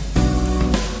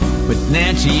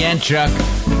 Nancy and Chuck,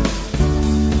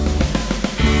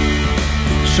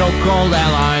 so-called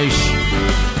allies,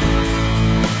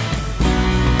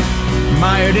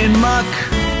 mired in muck,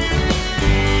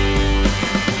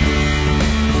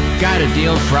 got a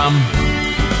deal from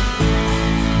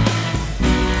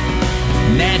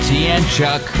Nancy and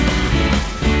Chuck,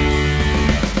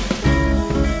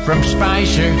 from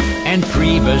Spicer and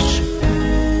Priebus.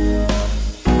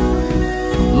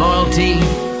 Loyalty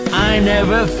I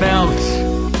never felt.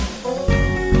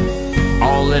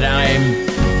 All that I'm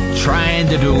trying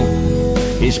to do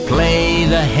is play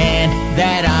the hand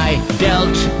that I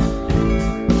dealt.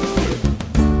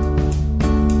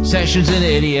 Sessions an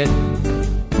idiot.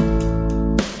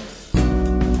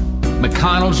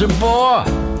 McConnell's a bore.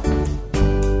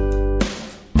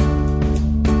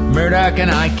 Murdoch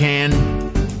and I can't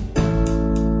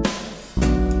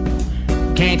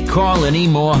call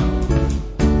anymore.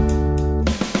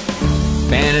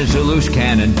 Banner's a loose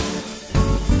cannon.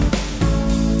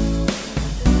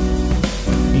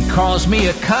 He calls me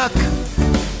a cuck.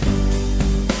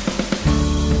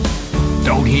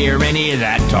 Don't hear any of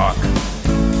that talk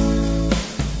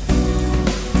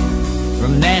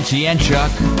from Nancy and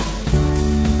Chuck.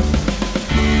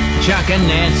 Chuck and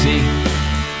Nancy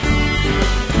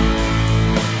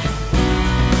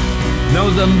know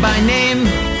them by name.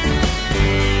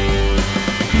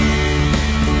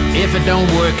 If it don't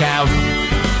work out,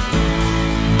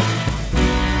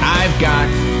 I've got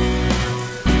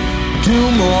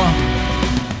two more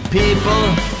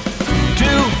people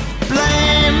to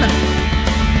blame.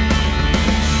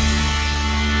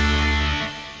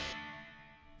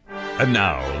 And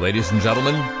now, ladies and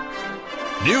gentlemen,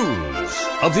 news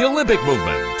of the Olympic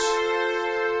movement.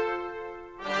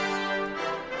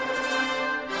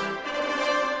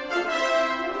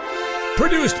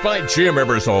 Produced by Jim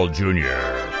Ebersol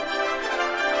Jr.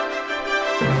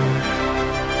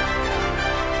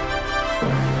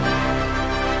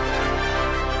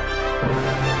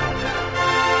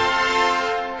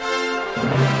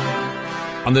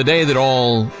 On the day that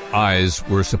all eyes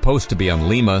were supposed to be on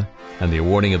Lima and the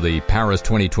awarding of the Paris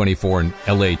 2024 and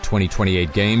LA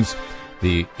 2028 Games,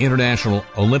 the International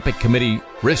Olympic Committee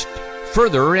risked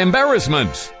further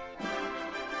embarrassment.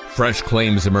 Fresh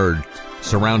claims emerged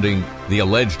surrounding the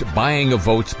alleged buying of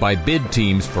votes by bid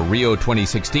teams for Rio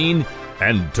 2016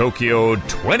 and Tokyo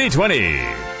 2020.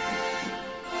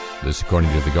 This,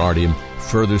 according to The Guardian,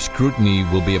 further scrutiny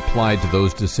will be applied to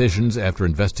those decisions after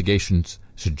investigations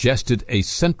suggested a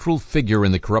central figure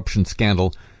in the corruption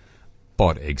scandal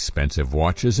bought expensive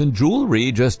watches and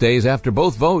jewelry just days after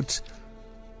both votes.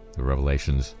 The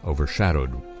revelations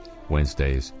overshadowed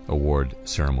Wednesday's award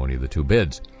ceremony of the two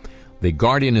bids. The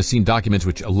Guardian has seen documents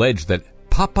which allege that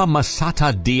Papa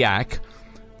Masata Diak,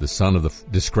 the son of the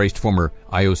disgraced former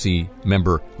IOC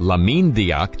member Lamine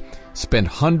Diak, spent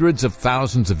hundreds of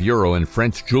thousands of euro in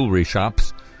French jewelry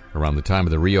shops around the time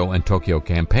of the Rio and Tokyo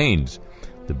campaigns.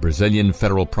 The Brazilian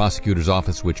Federal Prosecutor's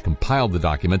Office, which compiled the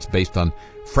documents based on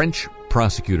French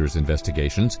prosecutors'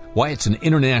 investigations, why it's an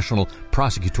international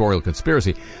prosecutorial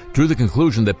conspiracy, drew the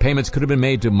conclusion that payments could have been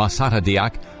made to Masata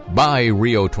Diak by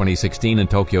Rio 2016 and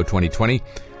Tokyo 2020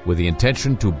 with the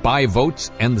intention to buy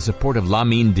votes and the support of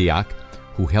Lamine Diak,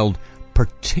 who held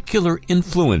particular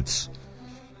influence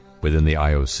within the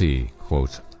IOC.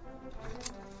 Quote,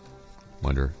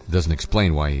 wonder, it doesn't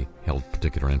explain why he held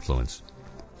particular influence.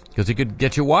 Because he could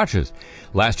get you watches.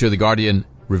 Last year, The Guardian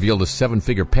revealed a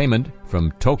 7-figure payment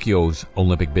from Tokyo's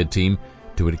Olympic bid team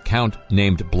to an account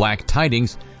named Black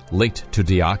Tidings linked to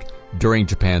Diak during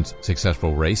Japan's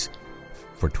successful race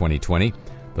for 2020.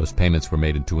 Those payments were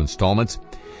made in 2 installments.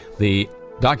 The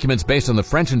documents based on the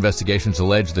French investigations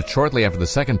allege that shortly after the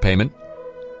second payment,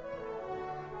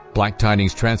 Black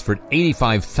Tidings transferred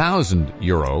 85,000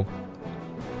 euro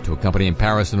to a company in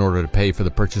Paris in order to pay for the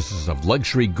purchases of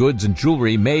luxury goods and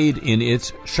jewelry made in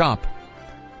its shop.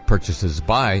 Purchases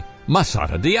by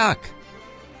Masata Diak.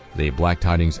 The Black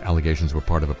Tidings allegations were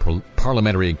part of a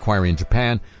parliamentary inquiry in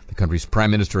Japan. The country's prime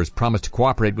minister has promised to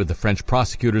cooperate with the French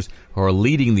prosecutors who are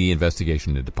leading the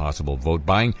investigation into possible vote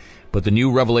buying. But the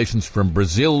new revelations from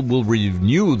Brazil will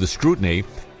renew the scrutiny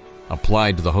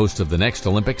applied to the host of the next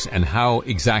Olympics and how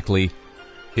exactly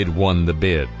it won the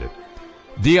bid.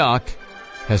 Diak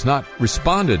has not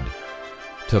responded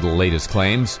to the latest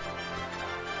claims.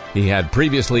 He had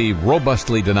previously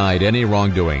robustly denied any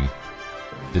wrongdoing,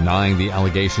 denying the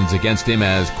allegations against him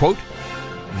as, quote,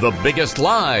 the biggest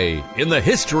lie in the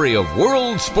history of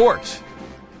world sport.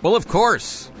 Well, of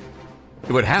course,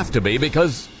 it would have to be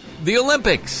because the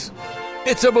Olympics,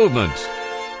 it's a movement,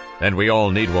 and we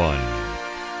all need one.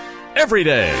 Every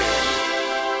day.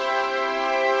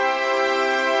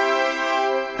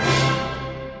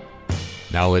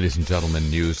 Now, ladies and gentlemen,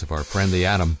 news of our friend the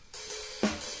atom.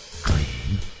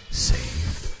 Clean,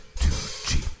 safe, too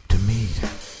cheap to meet.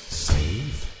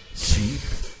 Safe, cheap,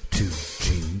 too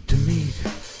cheap to meet.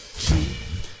 Cheap,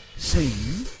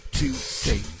 safe, too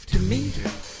safe to meet.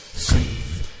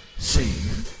 Safe,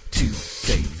 too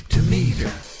safe to meet.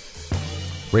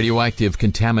 Radioactive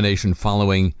contamination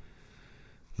following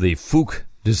the Fukushima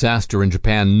disaster in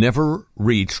Japan never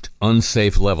reached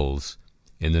unsafe levels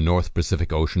in the North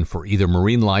Pacific Ocean for either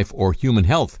marine life or human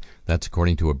health. That's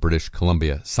according to a British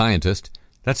Columbia scientist.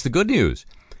 That's the good news.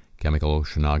 Chemical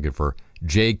oceanographer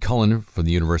Jay Cullen from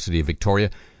the University of Victoria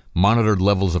monitored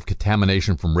levels of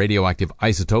contamination from radioactive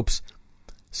isotopes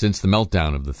since the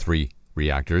meltdown of the 3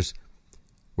 reactors.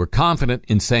 We're confident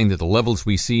in saying that the levels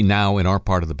we see now in our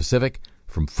part of the Pacific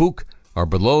from Fukushima are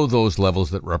below those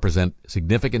levels that represent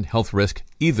significant health risk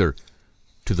either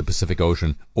to the Pacific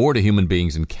Ocean or to human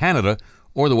beings in Canada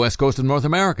or the west coast of North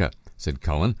America, said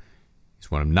Cullen. He's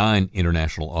one of 9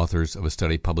 international authors of a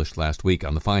study published last week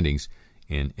on the findings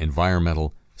in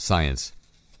Environmental Science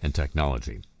and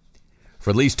Technology.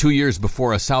 For at least 2 years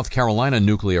before a South Carolina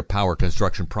nuclear power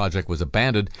construction project was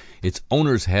abandoned, its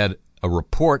owners had a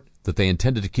report that they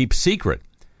intended to keep secret.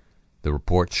 The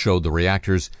report showed the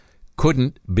reactors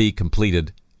couldn't be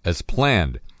completed as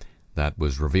planned. That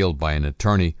was revealed by an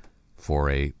attorney for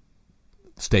a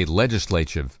state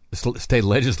legislative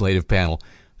panel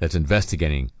that's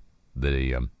investigating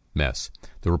the mess.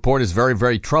 The report is very,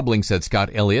 very troubling, said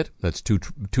Scott Elliott. That's two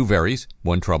verys,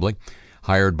 one troubling,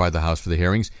 hired by the House for the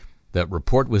hearings. That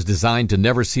report was designed to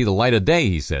never see the light of day,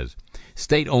 he says.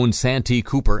 State-owned Santee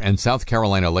Cooper and South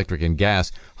Carolina Electric and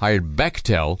Gas hired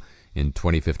Bechtel in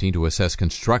 2015 to assess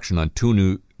construction on 2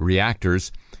 new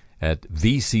reactors at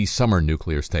V.C. Summer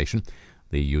Nuclear Station.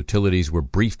 The utilities were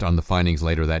briefed on the findings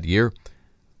later that year.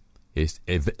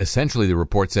 Essentially, the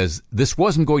report says this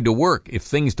wasn't going to work. If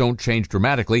things don't change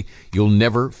dramatically, you'll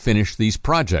never finish these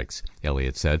projects,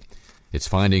 Elliott said. Its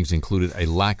findings included a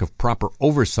lack of proper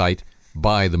oversight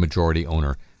by the majority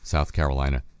owner, South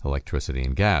Carolina Electricity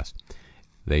and Gas.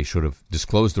 They should have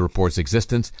disclosed the report's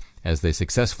existence as they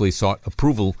successfully sought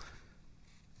approval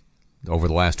over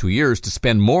the last 2 years to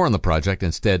spend more on the project.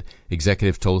 Instead,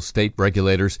 executives told state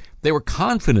regulators they were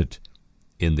confident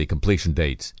in the completion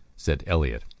dates, said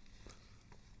Elliott.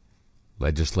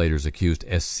 Legislators accused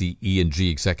SCE&G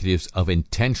executives of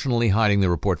intentionally hiding the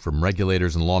report from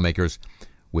regulators and lawmakers,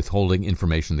 withholding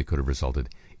information that could have resulted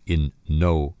in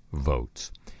no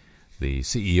votes. The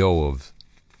CEO of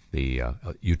the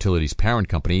utility's parent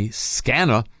company,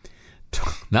 SCANA,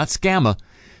 not SCAMA,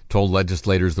 told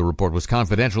legislators the report was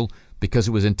confidential because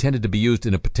it was intended to be used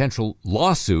in a potential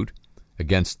lawsuit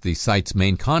against the site's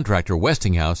main contractor,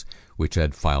 Westinghouse, which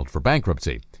had filed for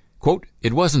bankruptcy. Quote,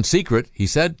 "It wasn't secret," he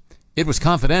said. "It was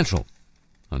confidential,"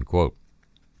 unquote.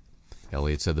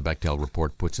 Elliott said the Bechtel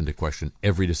report puts into question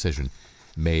every decision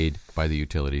made by the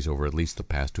utilities over at least the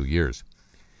past 2 years.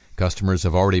 Customers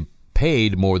have already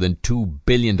paid more than $2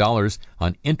 billion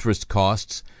on interest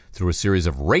costs through a series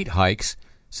of rate hikes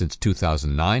since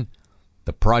 2009.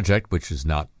 The project, which is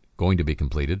not going to be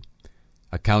completed,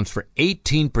 accounts for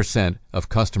 18% of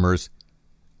customers'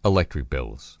 electric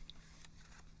bills.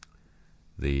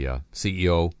 The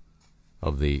CEO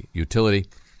of the utility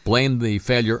blamed the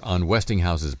failure on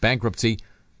Westinghouse's bankruptcy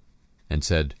and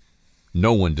said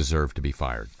no one deserved to be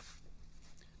fired.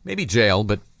 Maybe jail,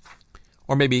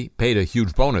 or maybe paid a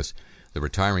huge bonus. The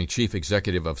retiring chief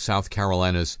executive of South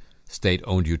Carolina's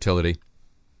state-owned utility,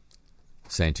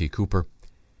 Santee Cooper,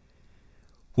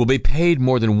 will be paid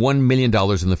more than $1 million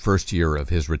in the first year of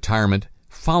his retirement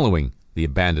following the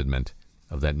abandonment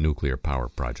of that nuclear power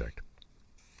project.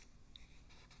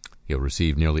 He'll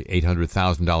receive nearly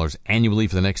 $800,000 annually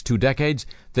for the next 2 decades,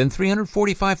 then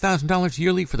 $345,000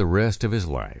 yearly for the rest of his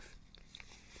life.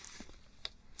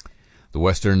 The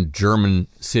western German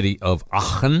city of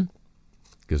Aachen,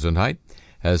 Gesundheit,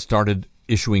 has started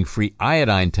issuing free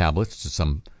iodine tablets to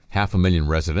some 500,000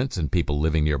 residents and people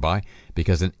living nearby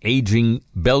because an aging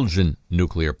Belgian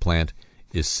nuclear plant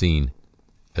is seen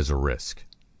as a risk.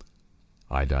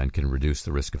 Iodine can reduce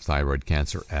the risk of thyroid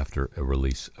cancer after a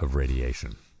release of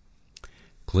radiation.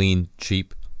 Clean,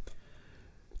 cheap,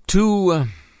 too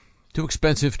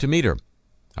expensive to meter.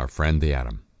 Our friend the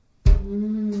atom.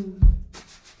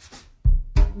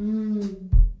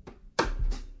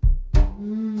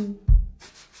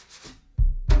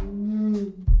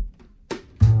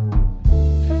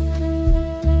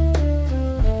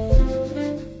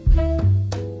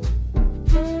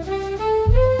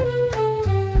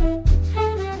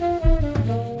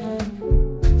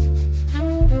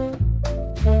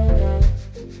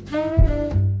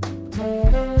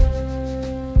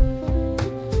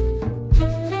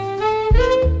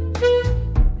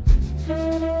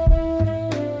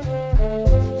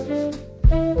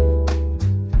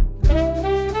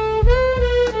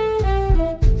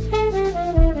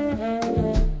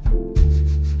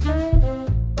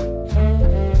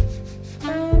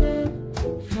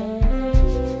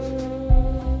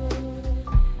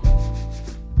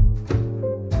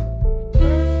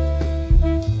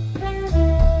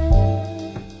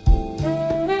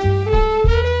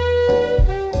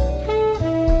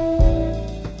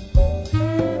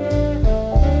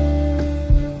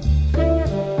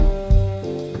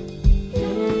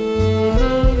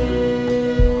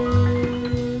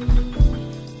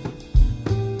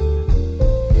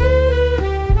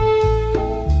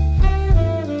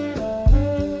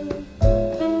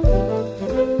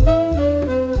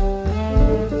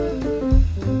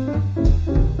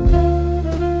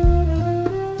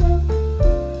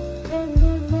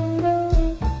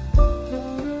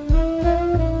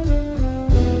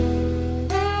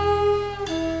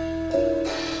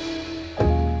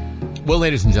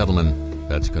 ladies and gentlemen,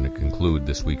 that's going to conclude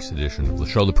this week's edition of the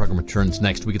show. The program returns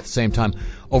next week at the same time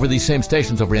over these same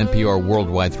stations over NPR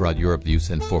worldwide throughout Europe, the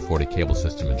USEN 440 cable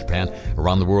system in Japan,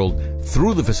 around the world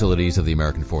through the facilities of the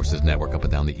American Forces Network up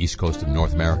and down the east coast of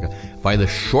North America via the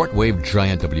shortwave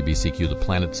giant WBCQ, the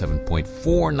Planet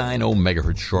 7.490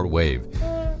 megahertz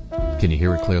shortwave. Can you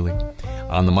hear it clearly?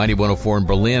 On the Mighty 104 in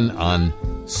Berlin, on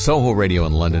Soho Radio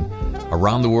in London,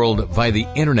 around the world via the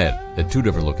internet at 2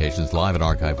 different locations, live and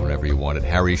archived whenever you want at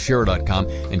harryshearer.com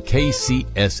and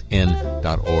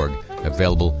kcsn.org.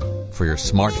 Available for your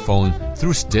smartphone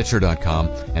through Stitcher.com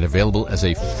and available as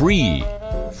a free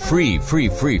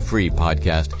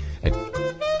podcast at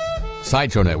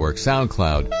Sideshow Network,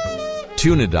 SoundCloud,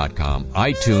 TuneIn.com,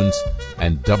 iTunes,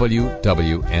 and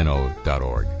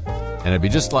wwno.org. And it'd be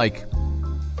just like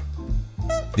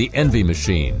the envy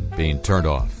machine being turned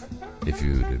off if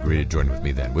you'd agree to join with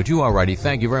me then. Would you? Alrighty.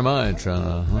 Thank you very much.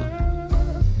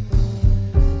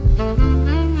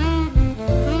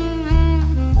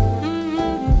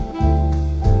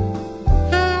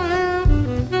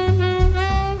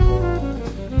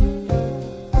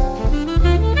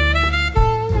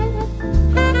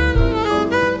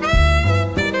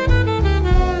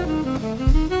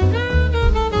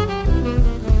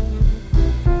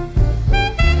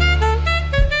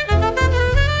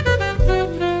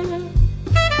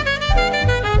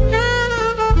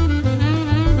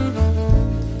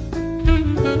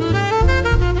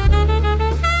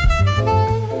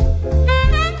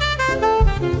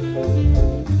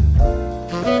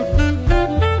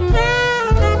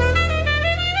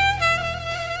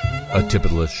 Tip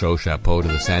of the list show chapeau to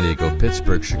the San Diego,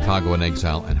 Pittsburgh, Chicago in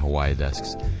Exile, and Hawaii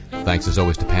desks. Thanks as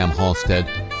always to Pam Halstead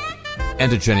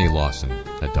and to Jenny Lawson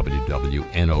at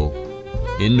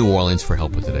WWNO in New Orleans for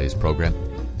help with today's program.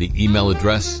 The email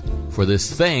address for this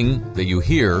thing that you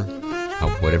hear,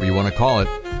 whatever you want to call it,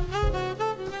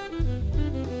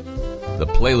 the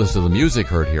playlist of the music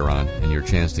heard here on, and your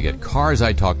chance to get Cars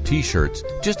I Talk t-shirts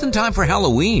just in time for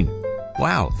Halloween.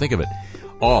 Wow, think of it.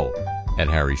 All at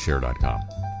harryshearer.com.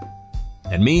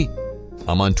 And me,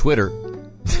 I'm on Twitter,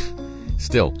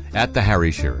 still, at the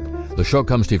Harry Shearer. The show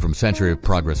comes to you from Century of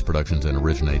Progress Productions and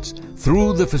originates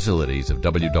through the facilities of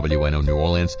WWNO New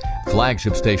Orleans,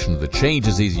 flagship station of the Change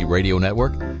is Easy radio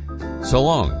network. So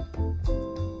long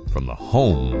from the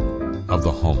home of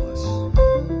the homeless.